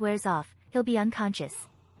effect wears off, he'll be unconscious.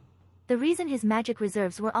 The reason his magic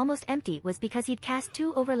reserves were almost empty was because he'd cast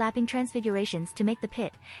 2 overlapping transfigurations to make the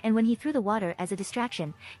pit, and when he threw the water as a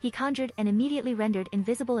distraction, he conjured and immediately rendered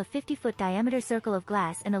invisible a 50-foot diameter circle of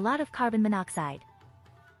glass and a lot of carbon monoxide.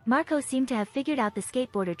 Marco seemed to have figured out the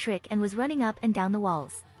skateboarder trick and was running up and down the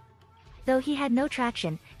walls. Though he had no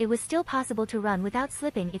traction, it was still possible to run without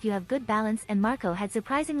slipping if you have good balance, and Marco had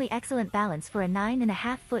surprisingly excellent balance for a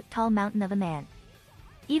 9.5-foot tall mountain of a man.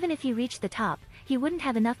 Even if he reached the top, he wouldn't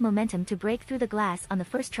have enough momentum to break through the glass on the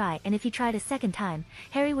first try, and if he tried a second time,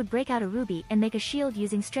 Harry would break out a ruby and make a shield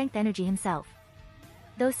using strength energy himself.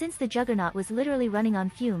 Though since the Juggernaut was literally running on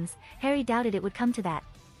fumes, Harry doubted it would come to that.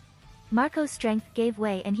 Marco's strength gave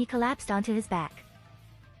way and he collapsed onto his back.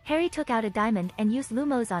 Harry took out a diamond and used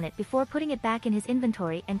Lumos on it before putting it back in his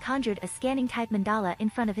inventory and conjured a scanning-type mandala in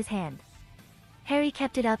front of his hand. Harry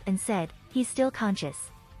kept it up and said, "He's still conscious.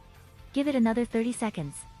 Give it another 30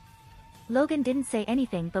 seconds." Logan didn't say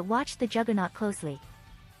anything but watched the Juggernaut closely.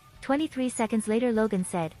 23 seconds later Logan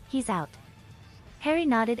said, "He's out." Harry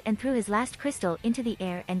nodded and threw his last crystal into the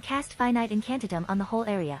air and cast Finite Incantatum on the whole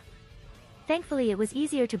area. Thankfully it was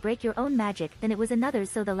easier to break your own magic than it was another's,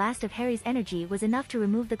 so the last of Harry's energy was enough to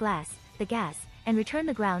remove the glass, the gas, and return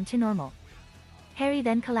the ground to normal. Harry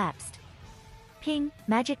then collapsed. Ping,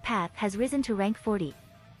 magic path has risen to rank 40.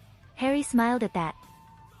 Harry smiled at that.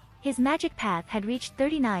 His magic path had reached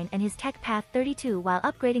 39 and his tech path 32 while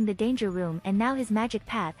upgrading the danger room, and now his magic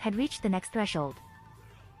path had reached the next threshold.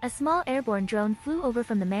 A small airborne drone flew over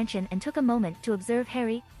from the mansion and took a moment to observe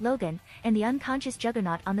Harry, Logan, and the unconscious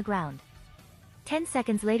Juggernaut on the ground. 10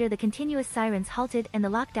 seconds later the continuous sirens halted and the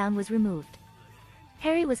lockdown was removed.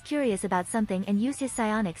 Harry was curious about something and used his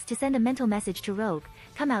psionics to send a mental message to Rogue,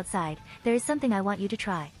 "Come outside, there is something I want you to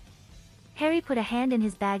try." Harry put a hand in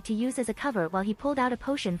his bag to use as a cover while he pulled out a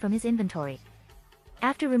potion from his inventory.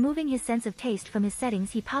 After removing his sense of taste from his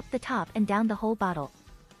settings, he popped the top and downed the whole bottle.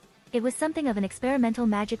 It was something of an experimental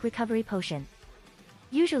magic recovery potion.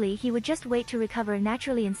 Usually he would just wait to recover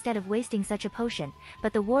naturally instead of wasting such a potion,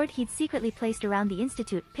 but the ward he'd secretly placed around the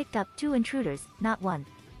institute picked up 2 intruders, not 1.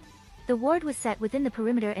 The ward was set within the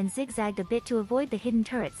perimeter and zigzagged a bit to avoid the hidden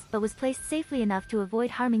turrets, but was placed safely enough to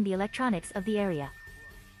avoid harming the electronics of the area.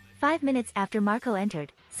 5 minutes after Marco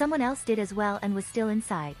entered, someone else did as well and was still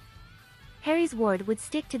inside. Harry's ward would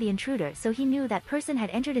stick to the intruder, so he knew that person had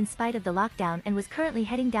entered in spite of the lockdown and was currently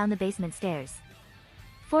heading down the basement stairs.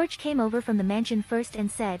 Forge came over from the mansion first and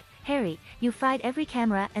said, "Harry, you fried every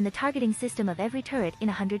camera and the targeting system of every turret in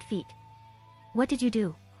 100 feet. What did you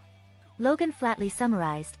do?" Logan flatly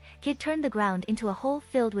summarized, "Kid turned the ground into a hole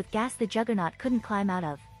filled with gas the Juggernaut couldn't climb out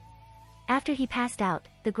of. After he passed out,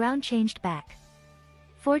 the ground changed back."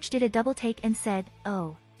 Forge did a double take and said,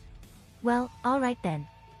 "Oh. Well, alright then."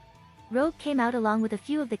 Rogue came out along with a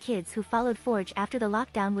few of the kids who followed Forge after the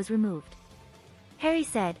lockdown was removed. Harry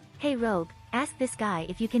said, "Hey Rogue, ask this guy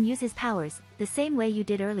if you can use his powers, the same way you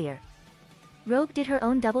did earlier." Rogue did her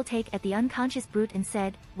own double take at the unconscious brute and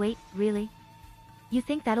said, "Wait, really? You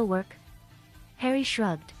think that'll work?" Harry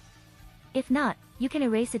shrugged. "If not, you can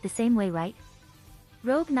erase it the same way, right?"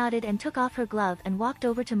 Rogue nodded and took off her glove and walked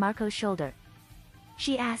over to Marco's shoulder.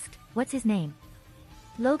 She asked, "What's his name?"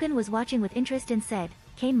 Logan was watching with interest and said,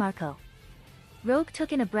 "Kane Marco." Rogue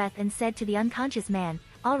took in a breath and said to the unconscious man,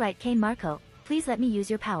 "Alright Kane Marco, please let me use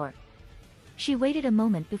your power." She waited a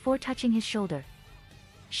moment before touching his shoulder.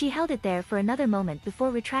 She held it there for another moment before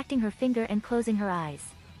retracting her finger and closing her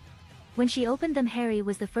eyes. When she opened them, Harry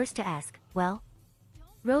was the first to ask, "Well?"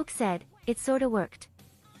 Rogue said, "It sorta worked.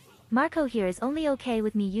 Marco here is only okay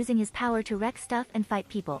with me using his power to wreck stuff and fight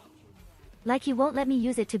people. Like he won't let me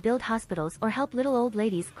use it to build hospitals or help little old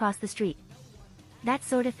ladies cross the street. That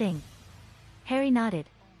sort of thing." Harry nodded.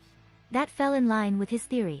 That fell in line with his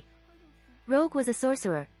theory. Rogue was a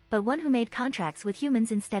sorcerer, but one who made contracts with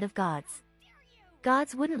humans instead of gods.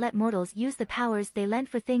 Gods wouldn't let mortals use the powers they lent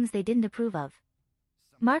for things they didn't approve of.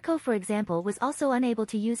 Marco, for example, was also unable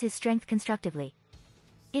to use his strength constructively.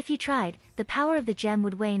 If he tried, the power of the gem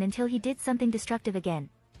would wane until he did something destructive again.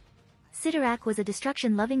 Sidorak was a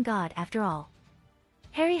destruction-loving god after all.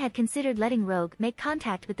 Harry had considered letting Rogue make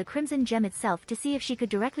contact with the Crimson Gem itself to see if she could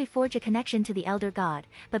directly forge a connection to the Elder God,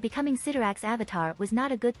 but becoming Sidorak's avatar was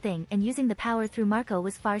not a good thing, and using the power through Marco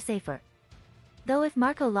was far safer. Though if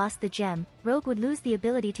Marco lost the gem, Rogue would lose the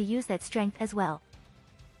ability to use that strength as well.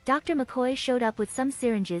 Dr. McCoy showed up with some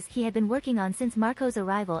syringes he had been working on since Marco's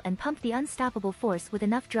arrival and pumped the unstoppable force with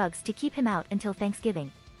enough drugs to keep him out until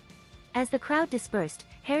Thanksgiving. As the crowd dispersed,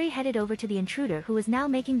 Harry headed over to the intruder, who was now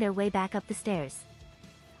making their way back up the stairs.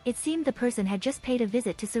 It seemed the person had just paid a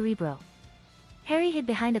visit to Cerebro. Harry hid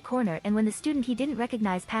behind a corner, and when the student he didn't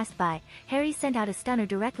recognize passed by, Harry sent out a stunner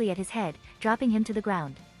directly at his head, dropping him to the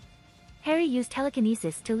ground. Harry used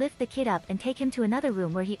telekinesis to lift the kid up and take him to another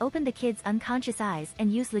room, where he opened the kid's unconscious eyes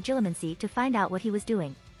and used legilimency to find out what he was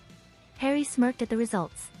doing. Harry smirked at the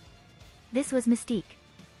results. This was Mystique.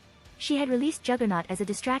 She had released Juggernaut as a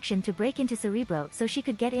distraction to break into Cerebro so she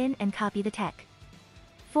could get in and copy the tech.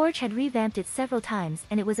 Forge had revamped it several times,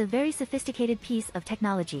 and it was a very sophisticated piece of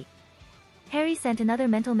technology. Harry sent another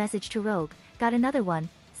mental message to Rogue, got another one,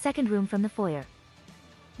 second room from the foyer.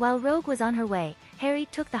 While Rogue was on her way, Harry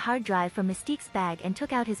took the hard drive from Mystique's bag and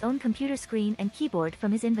took out his own computer screen and keyboard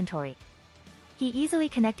from his inventory. He easily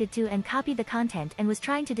connected to and copied the content and was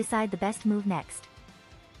trying to decide the best move next.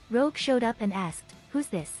 Rogue showed up and asked, "Who's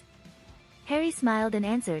this?" Harry smiled and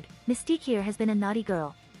answered, "Mystique here has been a naughty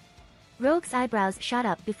girl." Rogue's eyebrows shot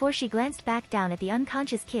up before she glanced back down at the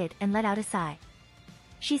unconscious kid and let out a sigh.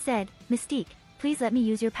 She said, "Mystique, please let me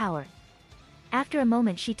use your power." After a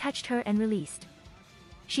moment she touched her and released.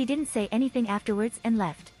 She didn't say anything afterwards and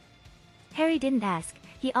left. Harry didn't ask,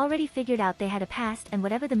 he already figured out they had a past, and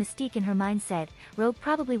whatever the Mystique in her mind said, Rogue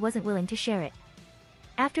probably wasn't willing to share it.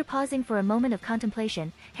 After pausing for a moment of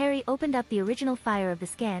contemplation, Harry opened up the original file of the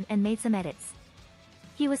scan and made some edits.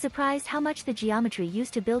 He was surprised how much the geometry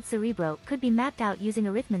used to build Cerebro could be mapped out using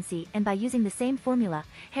arithmancy, and by using the same formula,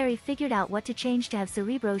 Harry figured out what to change to have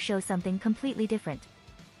Cerebro show something completely different.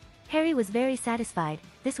 Harry was very satisfied.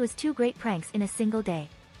 This was 2 great pranks in a single day.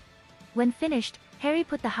 When finished, Harry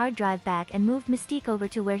put the hard drive back and moved Mystique over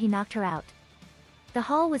to where he knocked her out. The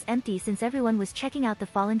hall was empty since everyone was checking out the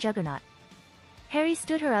fallen Juggernaut. Harry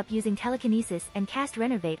stood her up using telekinesis and cast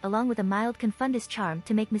Renervate along with a mild Confundus charm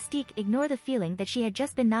to make Mystique ignore the feeling that she had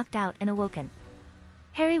just been knocked out and awoken.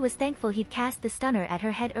 Harry was thankful he'd cast the stunner at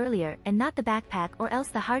her head earlier and not the backpack, or else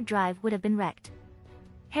the hard drive would have been wrecked.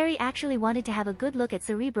 Harry actually wanted to have a good look at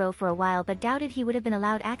Cerebro for a while, but doubted he would have been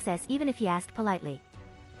allowed access even if he asked politely.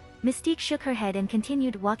 Mystique shook her head and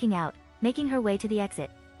continued walking out, making her way to the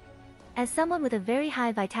exit. As someone with a very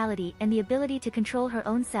high vitality and the ability to control her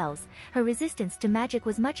own cells, her resistance to magic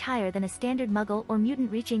was much higher than a standard muggle or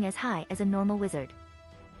mutant, reaching as high as a normal wizard.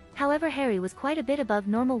 However, Harry was quite a bit above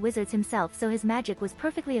normal wizards himself, so his magic was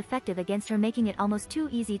perfectly effective against her, making it almost too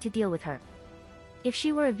easy to deal with her. If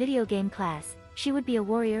she were a video game class, she would be a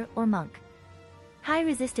warrior or monk. High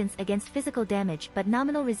resistance against physical damage but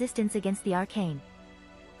nominal resistance against the arcane.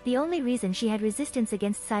 The only reason she had resistance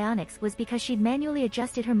against psionics was because she'd manually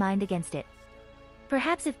adjusted her mind against it.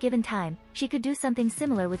 Perhaps if given time, she could do something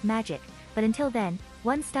similar with magic, but until then,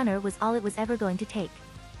 one stunner was all it was ever going to take.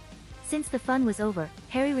 Since the fun was over,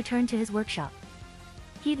 Harry returned to his workshop.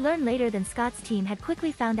 He'd learn later that Scott's team had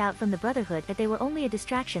quickly found out from the Brotherhood that they were only a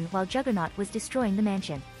distraction while Juggernaut was destroying the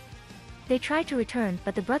mansion. They tried to return,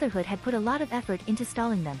 but the Brotherhood had put a lot of effort into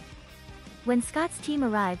stalling them. When Scott's team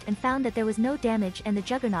arrived and found that there was no damage and the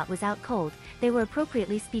Juggernaut was out cold, they were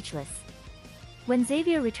appropriately speechless. When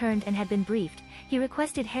Xavier returned and had been briefed, he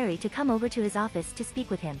requested Harry to come over to his office to speak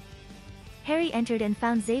with him. Harry entered and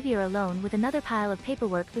found Xavier alone with another pile of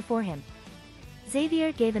paperwork before him.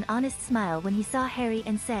 Xavier gave an honest smile when he saw Harry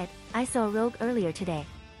and said, "I saw Rogue earlier today.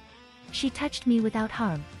 She touched me without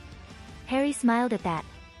harm." Harry smiled at that.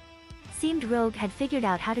 Seemed Rogue had figured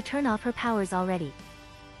out how to turn off her powers already.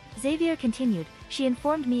 Xavier continued, "She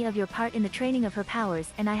informed me of your part in the training of her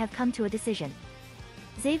powers, and I have come to a decision."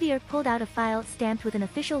 Xavier pulled out a file stamped with an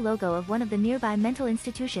official logo of one of the nearby mental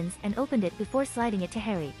institutions and opened it before sliding it to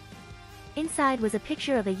Harry. Inside was a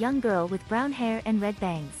picture of a young girl with brown hair and red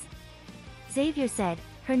bangs. Xavier said,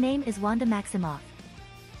 "Her name is Wanda Maximoff.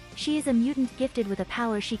 She is a mutant gifted with a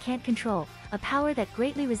power she can't control, a power that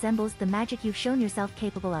greatly resembles the magic you've shown yourself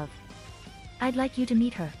capable of. I'd like you to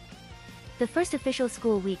meet her." The first official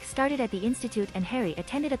school week started at the institute, and Harry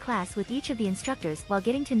attended a class with each of the instructors while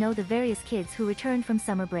getting to know the various kids who returned from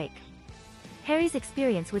summer break. Harry's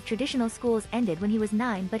experience with traditional schools ended when he was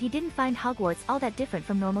 9, but he didn't find Hogwarts all that different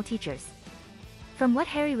from normal teachers. From what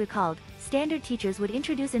Harry recalled, standard teachers would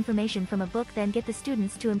introduce information from a book, then get the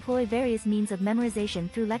students to employ various means of memorization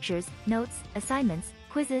through lectures, notes, assignments,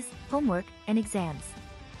 quizzes, homework, and exams.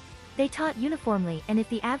 They taught uniformly, and if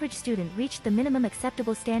the average student reached the minimum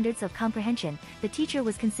acceptable standards of comprehension, the teacher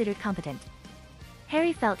was considered competent.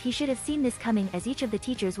 Harry felt he should have seen this coming, as each of the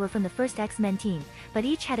teachers were from the first X-Men team, but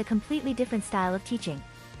each had a completely different style of teaching.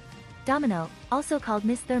 Domino, also called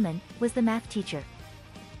Miss Thurman, was the math teacher.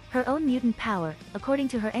 Her own mutant power, according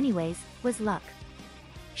to her anyways, was luck.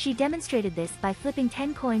 She demonstrated this by flipping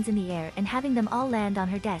 10 coins in the air and having them all land on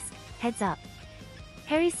her desk, heads up.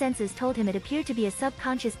 Harry's senses told him it appeared to be a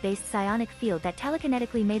subconscious-based psionic field that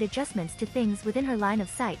telekinetically made adjustments to things within her line of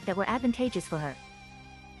sight that were advantageous for her.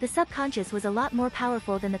 The subconscious was a lot more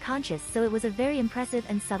powerful than the conscious, so it was a very impressive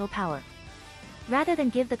and subtle power. Rather than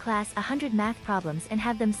give the class 100 math problems and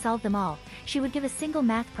have them solve them all, she would give a single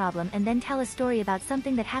math problem and then tell a story about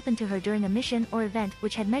something that happened to her during a mission or event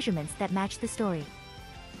which had measurements that matched the story.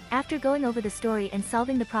 After going over the story and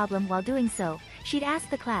solving the problem while doing so, she'd ask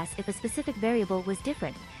the class if a specific variable was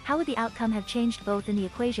different, how would the outcome have changed both in the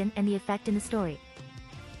equation and the effect in the story.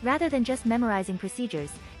 Rather than just memorizing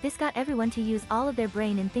procedures, this got everyone to use all of their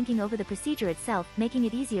brain in thinking over the procedure itself, making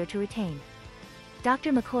it easier to retain.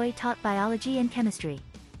 Dr. McCoy taught biology and chemistry.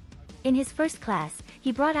 In his first class,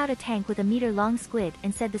 he brought out a tank with a meter-long squid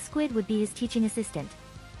and said the squid would be his teaching assistant.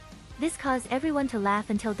 This caused everyone to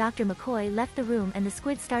laugh until Dr. McCoy left the room and the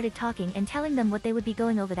squid started talking and telling them what they would be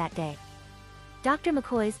going over that day. Dr.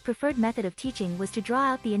 McCoy's preferred method of teaching was to draw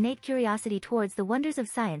out the innate curiosity towards the wonders of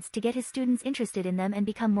science to get his students interested in them and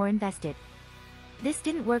become more invested. This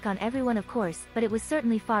didn't work on everyone, of course, but it was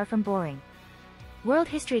certainly far from boring. World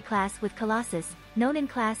History class with Colossus, known in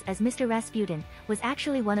class as Mr. Rasputin, was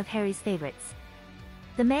actually one of Harry's favorites.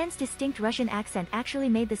 The man's distinct Russian accent actually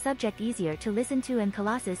made the subject easier to listen to, and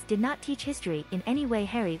Colossus did not teach history in any way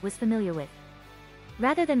Harry was familiar with.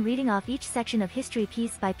 Rather than reading off each section of history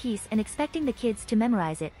piece by piece and expecting the kids to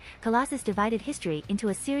memorize it, Colossus divided history into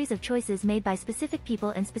a series of choices made by specific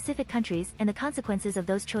people and specific countries and the consequences of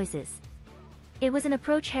those choices. It was an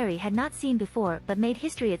approach Harry had not seen before, but made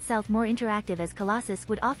history itself more interactive, as Colossus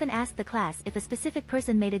would often ask the class if a specific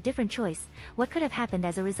person made a different choice, what could have happened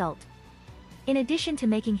as a result. In addition to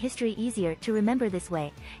making history easier to remember this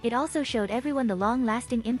way, it also showed everyone the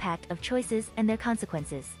long-lasting impact of choices and their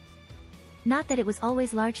consequences. Not that it was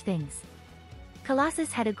always large things.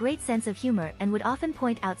 Colossus had a great sense of humor and would often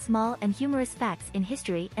point out small and humorous facts in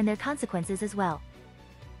history and their consequences as well.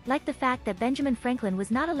 Like the fact that Benjamin Franklin was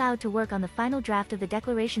not allowed to work on the final draft of the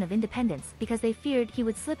Declaration of Independence because they feared he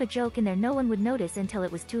would slip a joke in there no one would notice until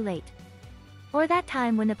it was too late. Or that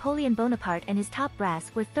time when Napoleon Bonaparte and his top brass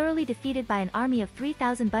were thoroughly defeated by an army of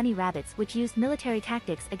 3,000 bunny rabbits which used military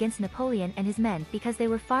tactics against Napoleon and his men because they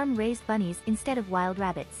were farm-raised bunnies instead of wild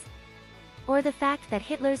rabbits. Or the fact that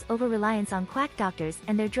Hitler's over-reliance on quack doctors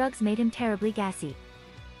and their drugs made him terribly gassy.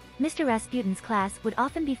 Mr. Rasputin's class would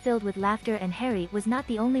often be filled with laughter, and Harry was not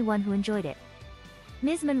the only one who enjoyed it.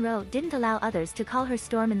 Ms. Monroe didn't allow others to call her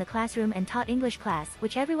Storm in the classroom and taught English class,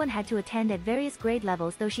 which everyone had to attend at various grade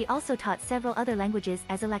levels, though she also taught several other languages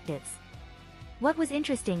as electives. What was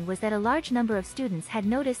interesting was that a large number of students had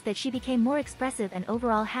noticed that she became more expressive and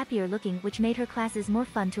overall happier looking, which made her classes more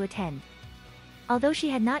fun to attend. Although she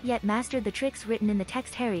had not yet mastered the tricks written in the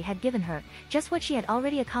text Harry had given her, just what she had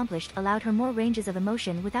already accomplished allowed her more ranges of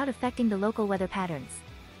emotion without affecting the local weather patterns.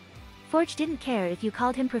 Forge didn't care if you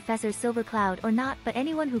called him Professor Silvercloud or not, but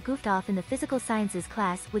anyone who goofed off in the physical sciences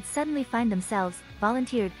class would suddenly find themselves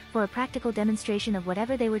volunteered for a practical demonstration of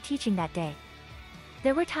whatever they were teaching that day.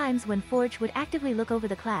 There were times when Forge would actively look over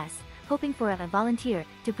the class, hoping for a volunteer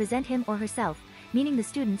to present him or herself, meaning the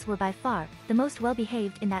students were by far the most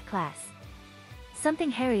well-behaved in that class.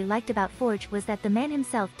 Something Harry liked about Forge was that the man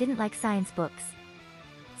himself didn't like science books.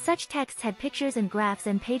 Such texts had pictures and graphs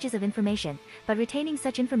and pages of information, but retaining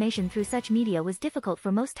such information through such media was difficult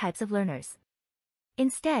for most types of learners.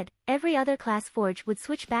 Instead, every other class Forge would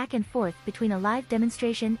switch back and forth between a live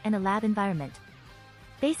demonstration and a lab environment.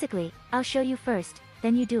 Basically, I'll show you first,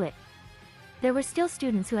 then you do it. There were still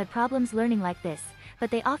students who had problems learning like this, but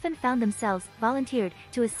they often found themselves volunteered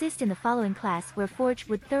to assist in the following class, where Forge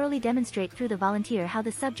would thoroughly demonstrate through the volunteer how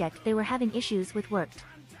the subject they were having issues with worked.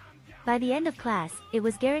 By the end of class, it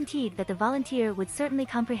was guaranteed that the volunteer would certainly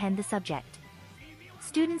comprehend the subject.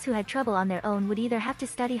 Students who had trouble on their own would either have to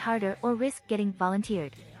study harder or risk getting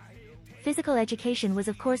volunteered. Physical education was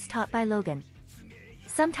of course taught by Logan.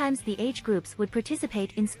 Sometimes the age groups would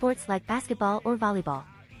participate in sports like basketball or volleyball.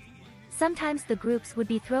 Sometimes the groups would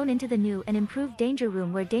be thrown into the new and improved Danger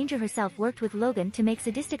Room, where Danger herself worked with Logan to make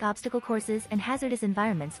sadistic obstacle courses and hazardous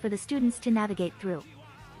environments for the students to navigate through.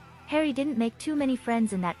 Harry didn't make too many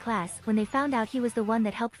friends in that class when they found out he was the one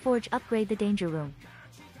that helped Forge upgrade the Danger Room.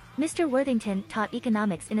 Mr. Worthington taught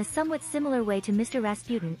economics in a somewhat similar way to Mr.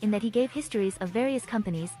 Rasputin, in that he gave histories of various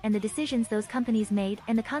companies and the decisions those companies made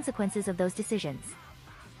and the consequences of those decisions.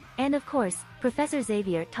 And of course, Professor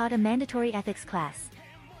Xavier taught a mandatory ethics class.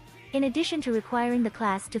 In addition to requiring the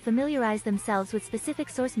class to familiarize themselves with specific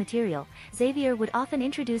source material, Xavier would often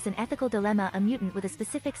introduce an ethical dilemma a mutant with a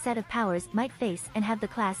specific set of powers might face and have the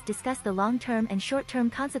class discuss the long-term and short-term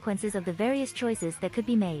consequences of the various choices that could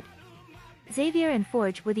be made. Xavier and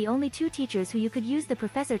Forge were the only two teachers who you could use the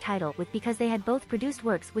professor title with because they had both produced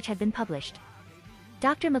works which had been published.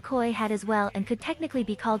 Dr. McCoy had as well and could technically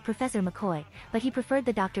be called Professor McCoy, but he preferred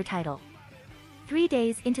the doctor title. 3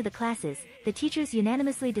 days into the classes, the teachers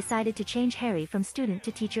unanimously decided to change Harry from student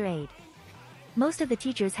to teacher aide. Most of the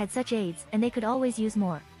teachers had such aides, and they could always use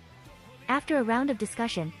more. After a round of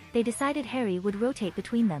discussion, they decided Harry would rotate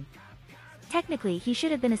between them. Technically, he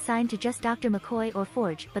should have been assigned to just Dr. McCoy or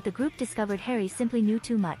Forge, but the group discovered Harry simply knew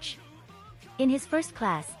too much. In his first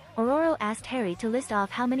class, Aurora asked Harry to list off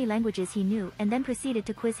how many languages he knew and then proceeded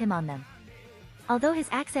to quiz him on them. Although his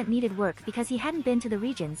accent needed work because he hadn't been to the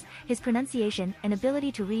regions, his pronunciation and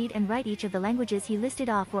ability to read and write each of the languages he listed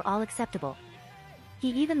off were all acceptable. He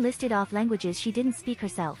even listed off languages she didn't speak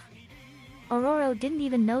herself. Aurora didn't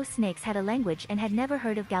even know snakes had a language and had never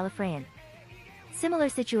heard of Gallifreyan. Similar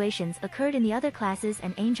situations occurred in the other classes,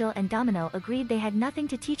 and Angel and Domino agreed they had nothing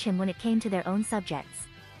to teach him when it came to their own subjects.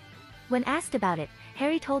 When asked about it,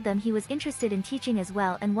 Harry told them he was interested in teaching as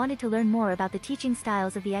well and wanted to learn more about the teaching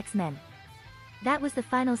styles of the X-Men. That was the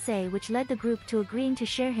final say, which led the group to agreeing to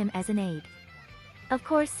share him as an aide. Of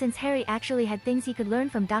course, since Harry actually had things he could learn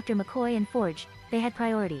from Dr. McCoy and Forge, they had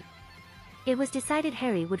priority. It was decided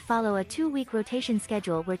Harry would follow a 2-week rotation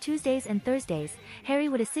schedule where Tuesdays and Thursdays, Harry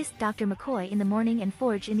would assist Dr. McCoy in the morning and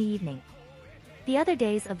Forge in the evening. The other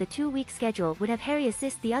days of the 2-week schedule would have Harry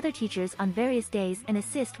assist the other teachers on various days and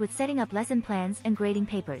assist with setting up lesson plans and grading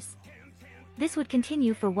papers. This would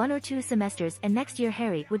continue for 1 or 2 semesters, and next year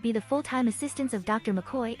Harry would be the full-time assistants of Dr.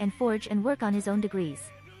 McCoy and Forge and work on his own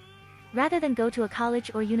degrees. Rather than go to a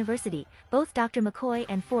college or university, both Dr. McCoy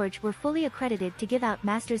and Forge were fully accredited to give out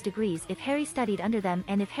master's degrees if Harry studied under them,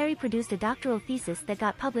 and if Harry produced a doctoral thesis that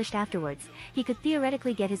got published afterwards, he could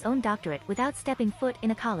theoretically get his own doctorate without stepping foot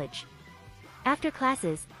in a college. After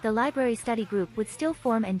classes, the library study group would still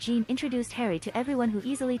form, and Jean introduced Harry to everyone who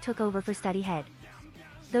easily took over for study head.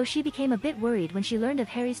 Though she became a bit worried when she learned of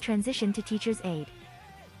Harry's transition to teacher's aide.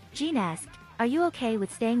 Jean asked, "Are you okay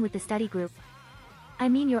with staying with the study group? I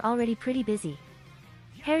mean, you're already pretty busy."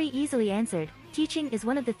 Harry easily answered, "Teaching is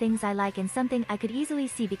one of the things I like and something I could easily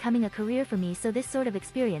see becoming a career for me, so this sort of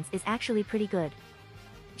experience is actually pretty good."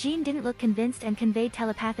 Jean didn't look convinced and conveyed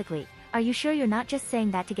telepathically, "Are you sure you're not just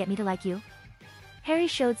saying that to get me to like you?" Harry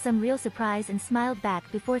showed some real surprise and smiled back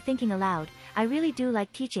before thinking aloud, "I really do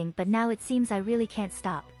like teaching, but now it seems I really can't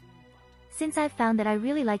stop. Since I've found that I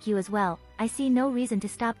really like you as well, I see no reason to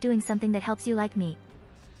stop doing something that helps you like me."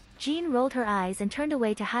 Jean rolled her eyes and turned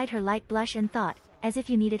away to hide her light blush and thought, "As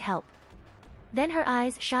if you needed help." Then her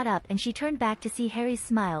eyes shot up and she turned back to see Harry's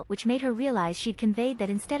smile, which made her realize she'd conveyed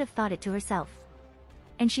that instead of thought it to herself.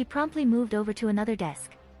 And she promptly moved over to another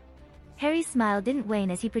desk. Harry's smile didn't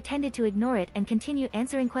wane as he pretended to ignore it and continue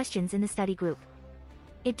answering questions in the study group.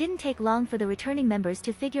 It didn't take long for the returning members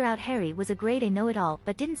to figure out Harry was a grade A know-it-all,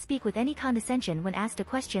 but didn't speak with any condescension when asked a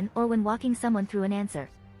question or when walking someone through an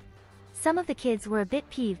answer. Some of the kids were a bit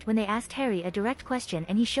peeved when they asked Harry a direct question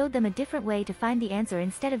and he showed them a different way to find the answer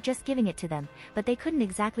instead of just giving it to them, but they couldn't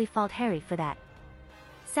exactly fault Harry for that.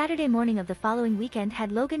 Saturday morning of the following weekend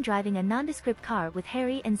had Logan driving a nondescript car with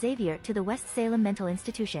Harry and Xavier to the West Salem Mental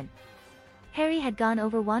Institution. Harry had gone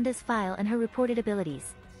over Wanda's file and her reported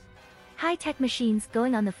abilities. High-tech machines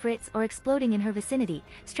going on the fritz or exploding in her vicinity,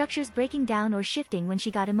 structures breaking down or shifting when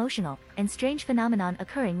she got emotional, and strange phenomenon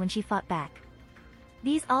occurring when she fought back.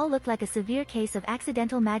 These all looked like a severe case of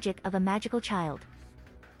accidental magic of a magical child.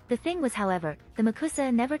 The thing was, however, the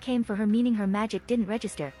Makusa never came for her, meaning her magic didn't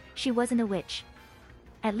register. She wasn't a witch.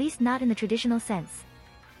 At least not in the traditional sense.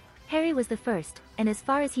 Harry was the first, and as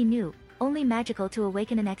far as he knew, only magical to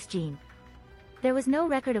awaken an X gene. There was no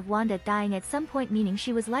record of Wanda dying at some point, meaning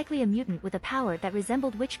she was likely a mutant with a power that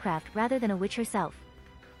resembled witchcraft rather than a witch herself.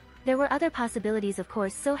 There were other possibilities, of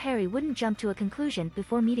course, so Harry wouldn't jump to a conclusion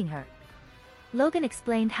before meeting her. Logan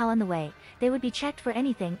explained how on the way, they would be checked for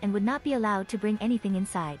anything and would not be allowed to bring anything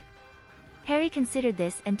inside. Harry considered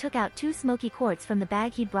this and took out 2 smoky quartz from the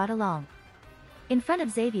bag he'd brought along. In front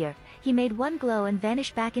of Xavier, he made one glow and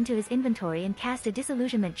vanished back into his inventory and cast a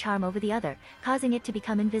disillusionment charm over the other, causing it to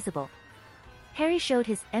become invisible. Harry showed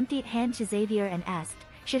his empty hand to Xavier and asked,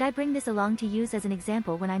 "Should I bring this along to use as an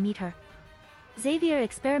example when I meet her?" Xavier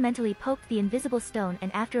experimentally poked the invisible stone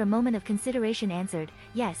and after a moment of consideration answered,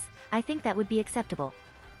 "Yes, I think that would be acceptable."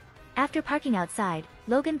 After parking outside,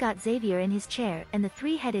 Logan got Xavier in his chair and the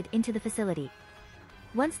 3 headed into the facility.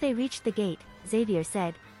 Once they reached the gate, Xavier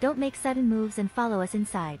said, "Don't make sudden moves and follow us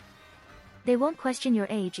inside. They won't question your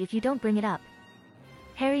age if you don't bring it up."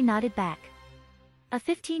 Harry nodded back. A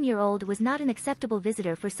 15-year-old was not an acceptable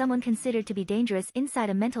visitor for someone considered to be dangerous inside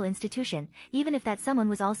a mental institution, even if that someone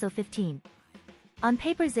was also 15. On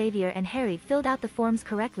paper, Xavier and Harry filled out the forms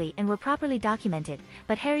correctly and were properly documented,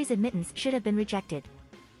 but Harry's admittance should have been rejected.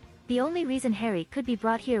 The only reason Harry could be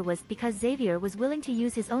brought here was because Xavier was willing to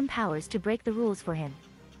use his own powers to break the rules for him.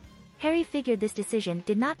 Harry figured this decision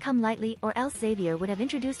did not come lightly, or else Xavier would have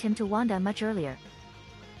introduced him to Wanda much earlier.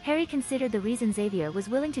 Harry considered the reason Xavier was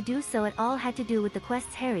willing to do so at all had to do with the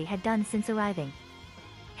quests Harry had done since arriving.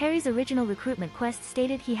 Harry's original recruitment quest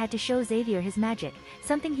stated he had to show Xavier his magic,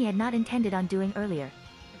 something he had not intended on doing earlier.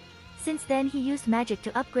 Since then he used magic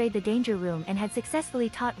to upgrade the danger room and had successfully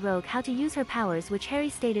taught Rogue how to use her powers, which Harry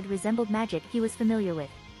stated resembled magic he was familiar with.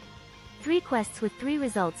 3 quests with 3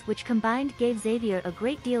 results which combined gave Xavier a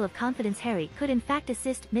great deal of confidence Harry could in fact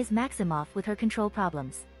assist Ms. Maximoff with her control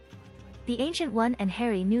problems. The Ancient One and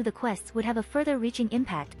Harry knew the quests would have a further reaching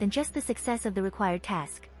impact than just the success of the required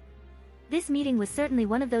task. This meeting was certainly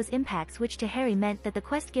one of those impacts which to Harry meant that the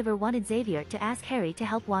quest giver wanted Xavier to ask Harry to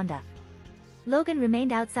help Wanda. Logan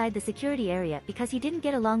remained outside the security area because he didn't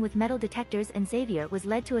get along with metal detectors, and Xavier was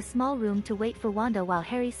led to a small room to wait for Wanda while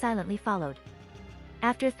Harry silently followed.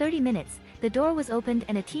 After 30 minutes, the door was opened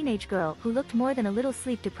and a teenage girl who looked more than a little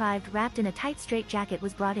sleep-deprived wrapped in a tight straitjacket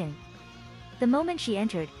was brought in. The moment she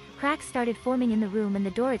entered, cracks started forming in the room and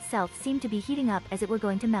the door itself seemed to be heating up as it were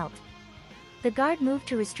going to melt. The guard moved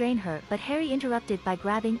to restrain her, but Harry interrupted by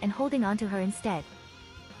grabbing and holding onto her instead.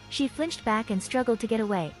 She flinched back and struggled to get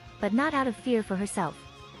away, but not out of fear for herself.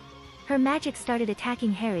 Her magic started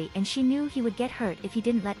attacking Harry and she knew he would get hurt if he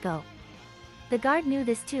didn't let go. The guard knew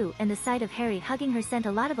this too, and the sight of Harry hugging her sent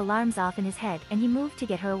a lot of alarms off in his head and he moved to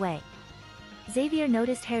get her away. Xavier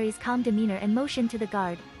noticed Harry's calm demeanor and motioned to the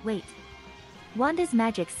guard, "Wait." Wanda's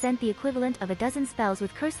magic sent the equivalent of a dozen spells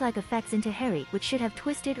with curse-like effects into Harry, which should have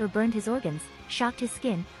twisted or burned his organs, shocked his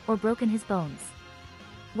skin, or broken his bones.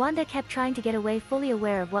 Wanda kept trying to get away, fully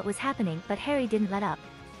aware of what was happening, but Harry didn't let up.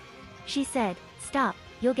 She said, "Stop,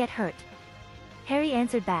 you'll get hurt." Harry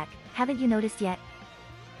answered back, "Haven't you noticed yet?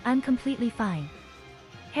 I'm completely fine."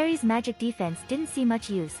 Harry's magic defense didn't see much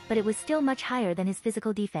use, but it was still much higher than his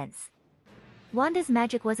physical defense. Wanda's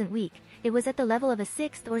magic wasn't weak, it was at the level of a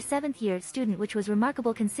 6th or 7th year student, which was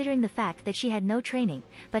remarkable considering the fact that she had no training,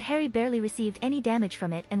 but Harry barely received any damage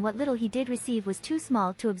from it, and what little he did receive was too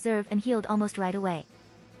small to observe and healed almost right away.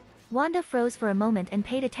 Wanda froze for a moment and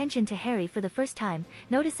paid attention to Harry for the first time,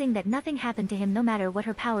 noticing that nothing happened to him no matter what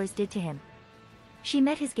her powers did to him. She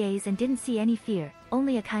met his gaze and didn't see any fear,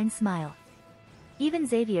 only a kind smile. Even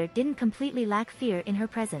Xavier didn't completely lack fear in her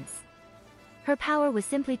presence. Her power was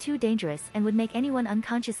simply too dangerous and would make anyone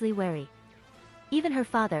unconsciously wary. Even her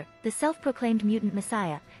father, the self-proclaimed mutant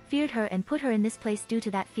messiah, feared her and put her in this place due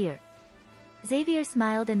to that fear. Xavier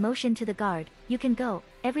smiled and motioned to the guard, "You can go,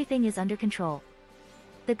 everything is under control."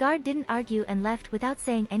 The guard didn't argue and left without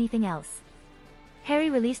saying anything else.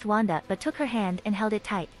 Harry released Wanda but took her hand and held it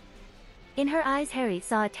tight. In her eyes Harry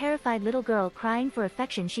saw a terrified little girl crying for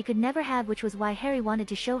affection she could never have, which was why Harry wanted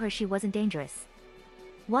to show her she wasn't dangerous.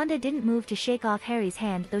 Wanda didn't move to shake off Harry's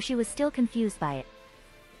hand, though she was still confused by it.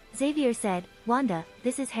 Xavier said, "Wanda,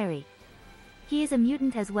 this is Harry. He is a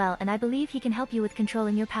mutant as well, and I believe he can help you with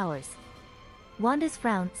controlling your powers." Wanda's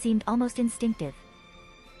frown seemed almost instinctive.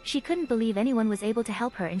 She couldn't believe anyone was able to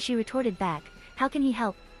help her, and she retorted back, "How can he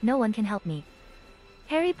help? No one can help me."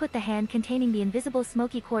 Harry put the hand containing the invisible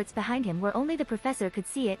smoky quartz behind him where only the professor could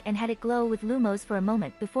see it and had it glow with lumos for a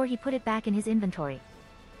moment before he put it back in his inventory.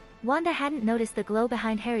 Wanda hadn't noticed the glow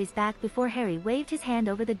behind Harry's back before Harry waved his hand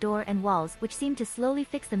over the door and walls, which seemed to slowly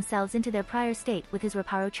fix themselves into their prior state with his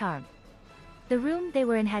Reparo charm. The room they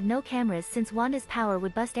were in had no cameras since Wanda's power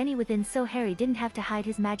would bust any within, so Harry didn't have to hide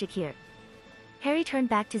his magic here. Harry turned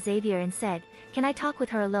back to Xavier and said, "Can I talk with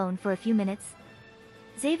her alone for a few minutes?"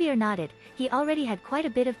 Xavier nodded. He already had quite a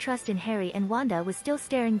bit of trust in Harry, and Wanda was still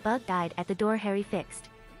staring bug-eyed at the door Harry fixed.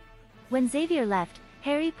 When Xavier left,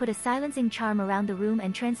 Harry put a silencing charm around the room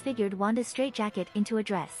and transfigured Wanda's straitjacket into a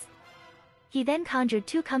dress. He then conjured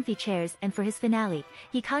 2 comfy chairs, and for his finale,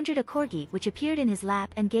 he conjured a corgi which appeared in his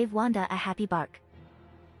lap and gave Wanda a happy bark.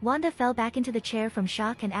 Wanda fell back into the chair from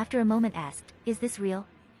shock and after a moment asked, "Is this real?"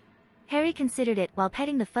 Harry considered it while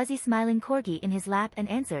petting the fuzzy smiling corgi in his lap and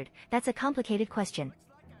answered, "That's a complicated question.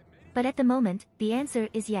 But at the moment, the answer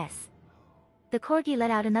is yes." The corgi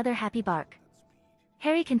let out another happy bark.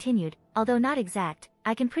 Harry continued, "Although not exact,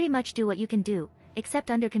 I can pretty much do what you can do,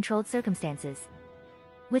 except under controlled circumstances.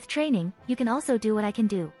 With training, you can also do what I can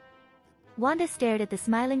do." Wanda stared at the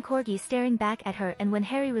smiling corgi staring back at her, and when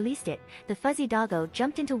Harry released it, the fuzzy doggo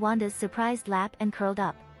jumped into Wanda's surprised lap and curled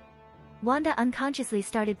up. Wanda unconsciously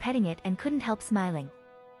started petting it and couldn't help smiling.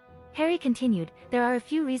 Harry continued, "There are a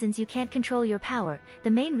few reasons you can't control your power. The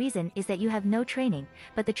main reason is that you have no training,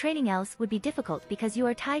 but the training else would be difficult because you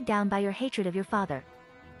are tied down by your hatred of your father."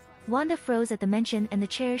 Wanda froze at the mention and the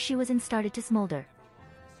chair she was in started to smolder.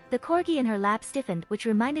 The corgi in her lap stiffened, which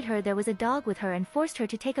reminded her there was a dog with her and forced her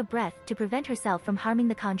to take a breath to prevent herself from harming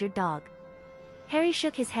the conjured dog. Harry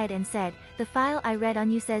shook his head and said, "The file I read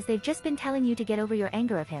on you says they've just been telling you to get over your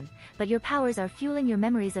anger of him, but your powers are fueling your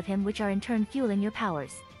memories of him, which are in turn fueling your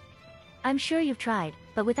powers. I'm sure you've tried,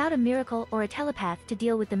 but without a miracle or a telepath to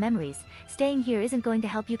deal with the memories, staying here isn't going to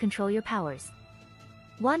help you control your powers."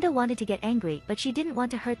 Wanda wanted to get angry, but she didn't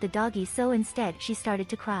want to hurt the doggy, so instead she started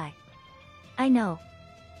to cry. "I know.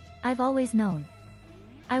 I've always known.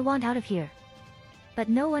 I want out of here. But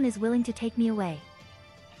no one is willing to take me away.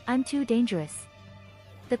 I'm too dangerous."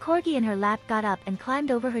 The corgi in her lap got up and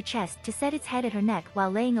climbed over her chest to set its head at her neck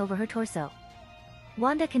while laying over her torso.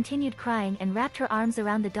 Wanda continued crying and wrapped her arms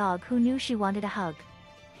around the dog, who knew she wanted a hug.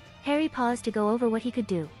 Harry paused to go over what he could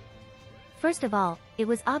do. First of all, it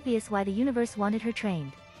was obvious why the universe wanted her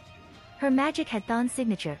trained. Her magic had Thon's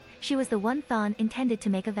signature. She was the one Thon intended to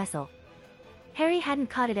make a vessel. Harry hadn't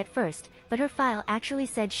caught it at first, but her file actually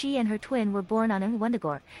said she and her twin were born on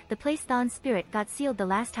Wundagore, the place Thon's spirit got sealed the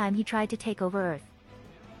last time he tried to take over Earth.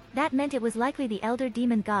 That meant it was likely the Elder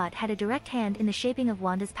Demon God had a direct hand in the shaping of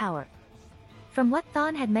Wanda's power. From what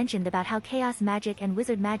Thon had mentioned about how chaos magic and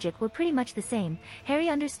wizard magic were pretty much the same, Harry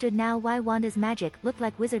understood now why Wanda's magic looked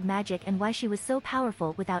like wizard magic and why she was so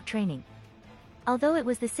powerful without training. Although it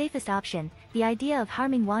was the safest option, the idea of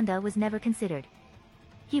harming Wanda was never considered.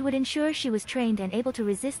 He would ensure she was trained and able to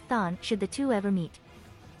resist Thon should the two ever meet.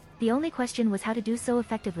 The only question was how to do so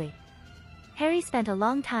effectively. Harry spent a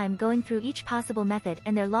long time going through each possible method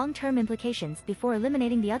and their long-term implications before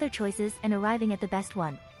eliminating the other choices and arriving at the best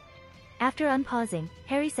one. After unpausing,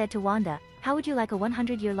 Harry said to Wanda, "How would you like a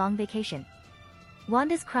 100-year-long vacation?"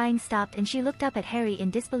 Wanda's crying stopped and she looked up at Harry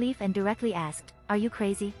in disbelief and directly asked, "Are you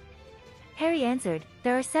crazy?" Harry answered,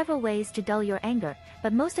 "There are several ways to dull your anger,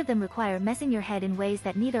 but most of them require messing your head in ways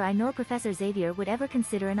that neither I nor Professor Xavier would ever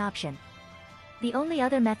consider an option. The only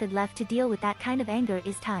other method left to deal with that kind of anger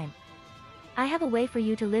is time. I have a way for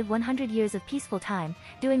you to live 100 years of peaceful time,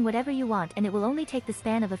 doing whatever you want, and it will only take the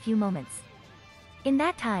span of a few moments. In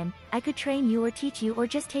that time, I could train you or teach you or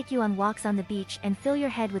just take you on walks on the beach and fill your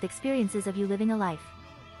head with experiences of you living a life.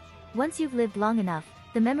 Once you've lived long enough,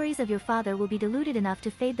 the memories of your father will be diluted enough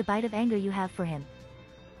to fade the bite of anger you have for him."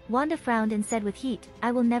 Wanda frowned and said with heat,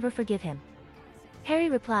 "I will never forgive him." Harry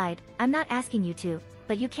replied, "I'm not asking you to,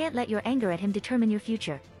 but you can't let your anger at him determine your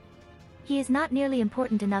future. He is not nearly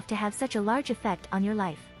important enough to have such a large effect on your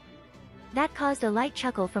life." That caused a light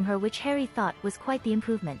chuckle from her, which Harry thought was quite the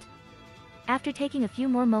improvement. After taking a few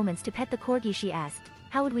more moments to pet the corgi, she asked,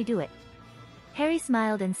 "How would we do it?" Harry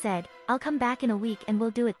smiled and said, "I'll come back in a week and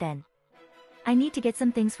we'll do it then. I need to get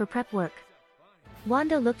some things for prep work."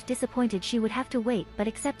 Wanda looked disappointed she would have to wait, but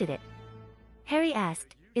accepted it. Harry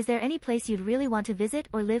asked, "Is there any place you'd really want to visit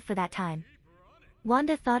or live for that time?"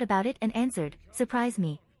 Wanda thought about it and answered, "Surprise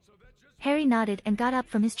me." Harry nodded and got up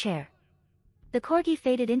from his chair. The corgi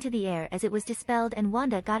faded into the air as it was dispelled, and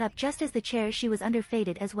Wanda got up just as the chair she was under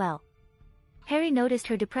faded as well. Harry noticed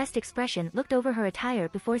her depressed expression, looked over her attire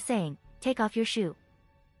before saying, "Take off your shoe."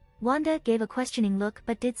 Wanda gave a questioning look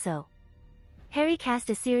but did so. Harry cast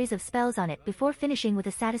a series of spells on it before finishing with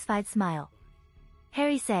a satisfied smile.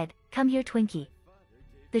 Harry said, "Come here, Twinkie."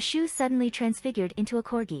 The shoe suddenly transfigured into a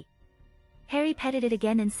corgi. Harry petted it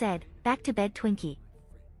again and said, "Back to bed, Twinkie."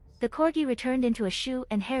 The corgi returned into a shoe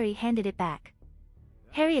and Harry handed it back.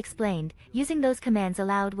 Harry explained, "Using those commands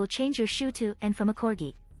aloud will change your shoe to and from a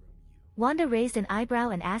corgi." Wanda raised an eyebrow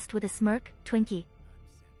and asked with a smirk, "Twinkie?"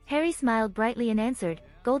 Harry smiled brightly and answered,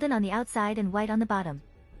 "Golden on the outside and white on the bottom."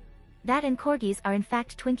 That and corgis are in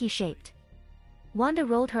fact Twinkie-shaped. Wanda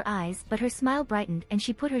rolled her eyes, but her smile brightened and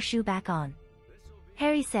she put her shoe back on.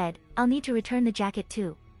 Harry said, "I'll need to return the jacket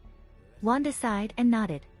too." Wanda sighed and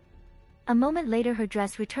nodded. A moment later her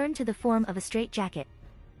dress returned to the form of a straitjacket.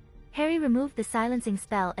 Harry removed the silencing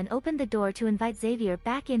spell and opened the door to invite Xavier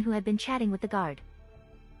back in, who had been chatting with the guard.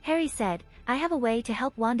 Harry said, I have a way to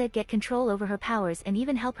help Wanda get control over her powers and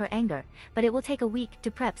even help her anger, but it will take a week to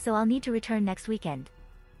prep, so I'll need to return next weekend.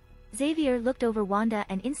 Xavier looked over Wanda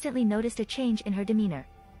and instantly noticed a change in her demeanor.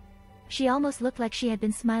 She almost looked like she had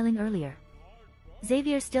been smiling earlier.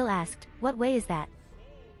 Xavier still asked, what way is that?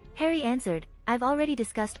 Harry answered, I've already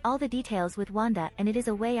discussed all the details with Wanda and it is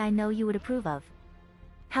a way I know you would approve of.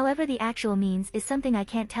 However, the actual means is something I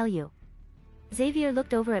can't tell you. Xavier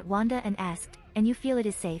looked over at Wanda and asked, and you feel it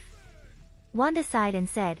is safe? Wanda sighed and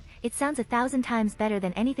said, it sounds 1,000 times better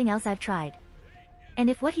than anything else I've tried. And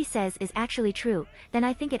if what he says is actually true, then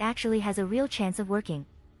I think it actually has a real chance of working.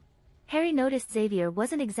 Harry noticed Xavier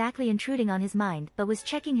wasn't exactly intruding on his mind but was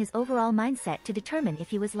checking his overall mindset to determine if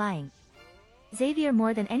he was lying. Xavier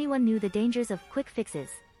more than anyone knew the dangers of quick fixes.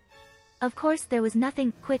 Of course there was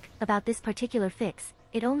nothing quick about this particular fix,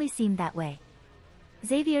 it only seemed that way.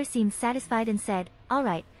 Xavier seemed satisfied and said, all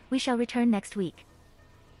right, we shall return next week.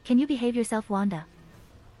 Can you behave yourself, Wanda?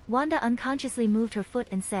 Wanda unconsciously moved her foot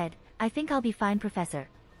and said, I think I'll be fine, Professor.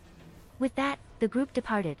 With that, the group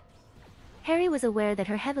departed. Harry was aware that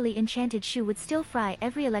her heavily enchanted shoe would still fry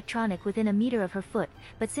every electronic within a meter of her foot,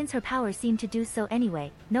 but since her power seemed to do so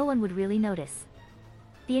anyway, no one would really notice.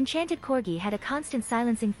 The enchanted corgi had a constant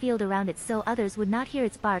silencing field around it, so others would not hear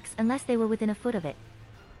its barks unless they were within a foot of it.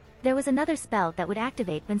 There was another spell that would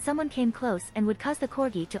activate when someone came close and would cause the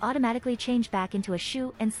corgi to automatically change back into a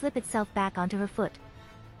shoe and slip itself back onto her foot.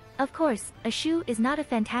 Of course, a shoe is not a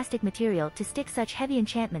fantastic material to stick such heavy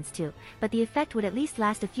enchantments to, but the effect would at least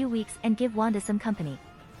last a few weeks and give Wanda some company.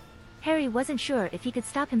 Harry wasn't sure if he could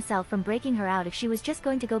stop himself from breaking her out if she was just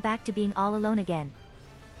going to go back to being all alone again.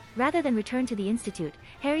 Rather than return to the Institute,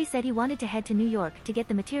 Harry said he wanted to head to New York to get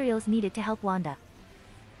the materials needed to help Wanda.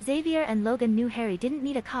 Xavier and Logan knew Harry didn't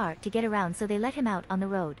need a car to get around, so they let him out on the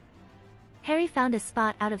road. Harry found a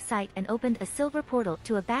spot out of sight and opened a silver portal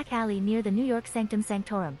to a back alley near the New York Sanctum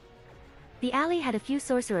Sanctorum. The alley had a few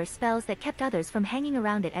sorcerer spells that kept others from hanging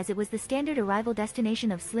around it, as it was the standard arrival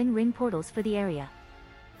destination of sling ring portals for the area.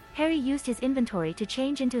 Harry used his inventory to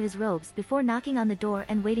change into his robes before knocking on the door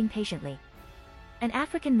and waiting patiently. An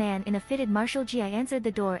African man in a fitted martial gi answered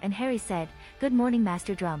the door and Harry said, "Good morning,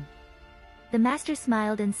 Master Drum." The master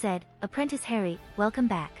smiled and said, "Apprentice Harry, welcome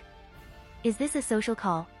back. Is this a social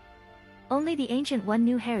call?" Only the Ancient One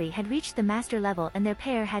knew Harry had reached the master level, and their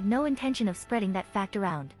pair had no intention of spreading that fact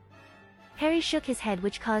around. Harry shook his head,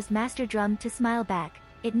 which caused Master Drum to smile back,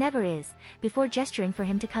 "It never is," before gesturing for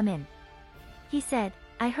him to come in. He said,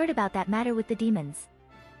 "I heard about that matter with the demons.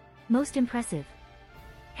 Most impressive."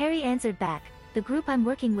 Harry answered back, "The group I'm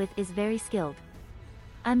working with is very skilled.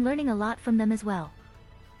 I'm learning a lot from them as well."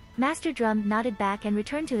 Master Drum nodded back and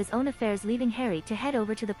returned to his own affairs, leaving Harry to head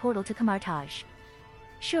over to the portal to Camartage.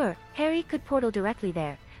 Sure, Harry could portal directly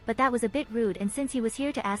there, but that was a bit rude, and since he was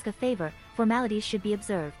here to ask a favor, formalities should be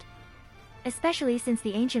observed. Especially since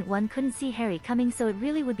the Ancient One couldn't see Harry coming, so it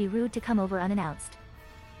really would be rude to come over unannounced.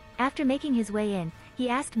 After making his way in, he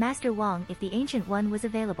asked Master Wong if the Ancient One was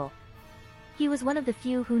available. He was one of the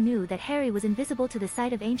few who knew that Harry was invisible to the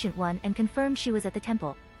sight of Ancient One and confirmed she was at the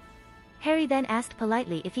temple. Harry then asked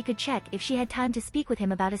politely if he could check if she had time to speak with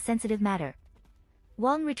him about a sensitive matter.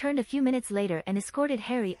 Wong returned a few minutes later and escorted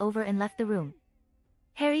Harry over and left the room.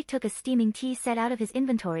 Harry took a steaming tea set out of his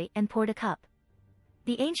inventory and poured a cup.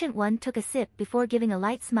 The Ancient One took a sip before giving a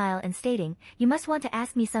light smile and stating, "You must want to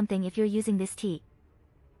ask me something if you're using this tea.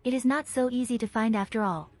 It is not so easy to find after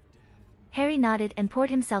all." Harry nodded and poured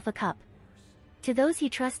himself a cup. To those he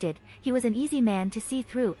trusted, he was an easy man to see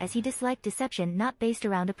through, as he disliked deception not based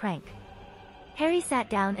around a prank. Harry sat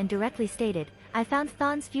down and directly stated, "I found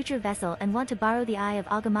Thawne's future vessel and want to borrow the Eye of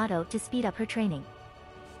Agamotto to speed up her training."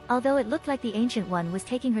 Although it looked like the Ancient One was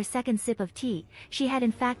taking her second sip of tea, she had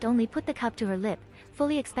in fact only put the cup to her lip,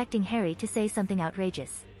 fully expecting Harry to say something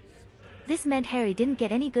outrageous. This meant Harry didn't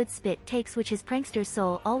get any good spit takes, which his prankster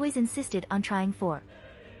soul always insisted on trying for.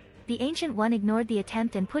 The Ancient One ignored the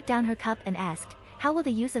attempt and put down her cup and asked, "How will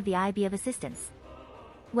the use of the eye be of assistance?"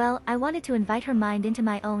 "Well, I wanted to invite her mind into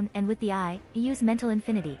my own, and with the eye, use mental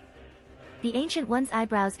infinity." The Ancient One's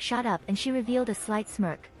eyebrows shot up and she revealed a slight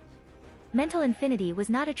smirk. Mental infinity was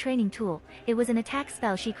not a training tool, it was an attack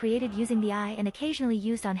spell she created using the eye and occasionally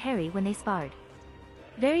used on Harry when they sparred.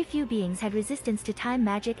 Very few beings had resistance to time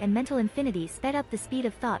magic, and mental infinity sped up the speed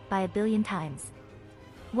of thought by 1,000,000,000 times.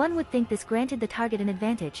 One would think this granted the target an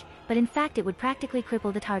advantage, but in fact it would practically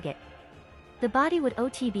cripple the target. The body would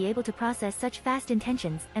be able to process such fast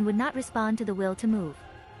intentions and would not respond to the will to move.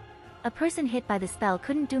 A person hit by the spell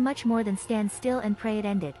couldn't do much more than stand still and pray it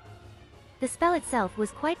ended. The spell itself was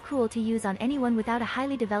quite cruel to use on anyone without a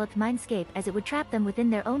highly developed mindscape, as it would trap them within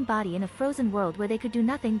their own body in a frozen world where they could do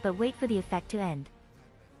nothing but wait for the effect to end.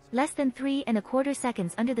 Less than 3¼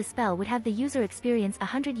 seconds under the spell would have the user experience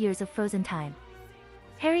 100 years of frozen time.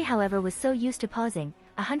 Harry, however, was so used to pausing,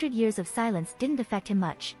 100 years of silence didn't affect him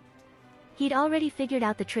much. He'd already figured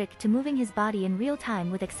out the trick to moving his body in real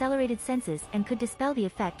time with accelerated senses and could dispel the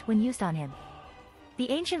effect when used on him. The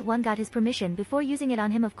Ancient One got his permission before using it on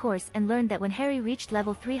him, of course, and learned that when Harry reached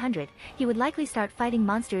level 300, he would likely start fighting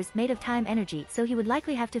monsters made of time energy, so he would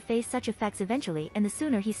likely have to face such effects eventually, and the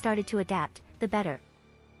sooner he started to adapt, the better.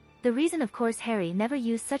 The reason, of course, Harry never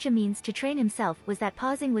used such a means to train himself was that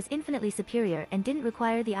pausing was infinitely superior and didn't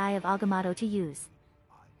require the Eye of Agamotto to use.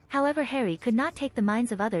 However, Harry could not take the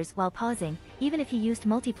minds of others while pausing, even if he used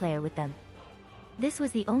multiplayer with them. This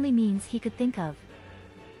was the only means he could think of.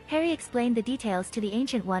 Harry explained the details to the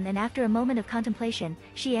Ancient One, and after a moment of contemplation,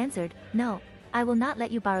 she answered, "No, I will not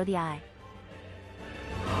let you borrow the eye."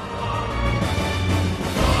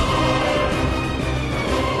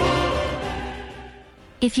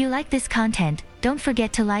 If you like this content, don't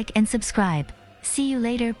forget to like and subscribe. See you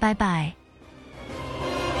later, bye bye.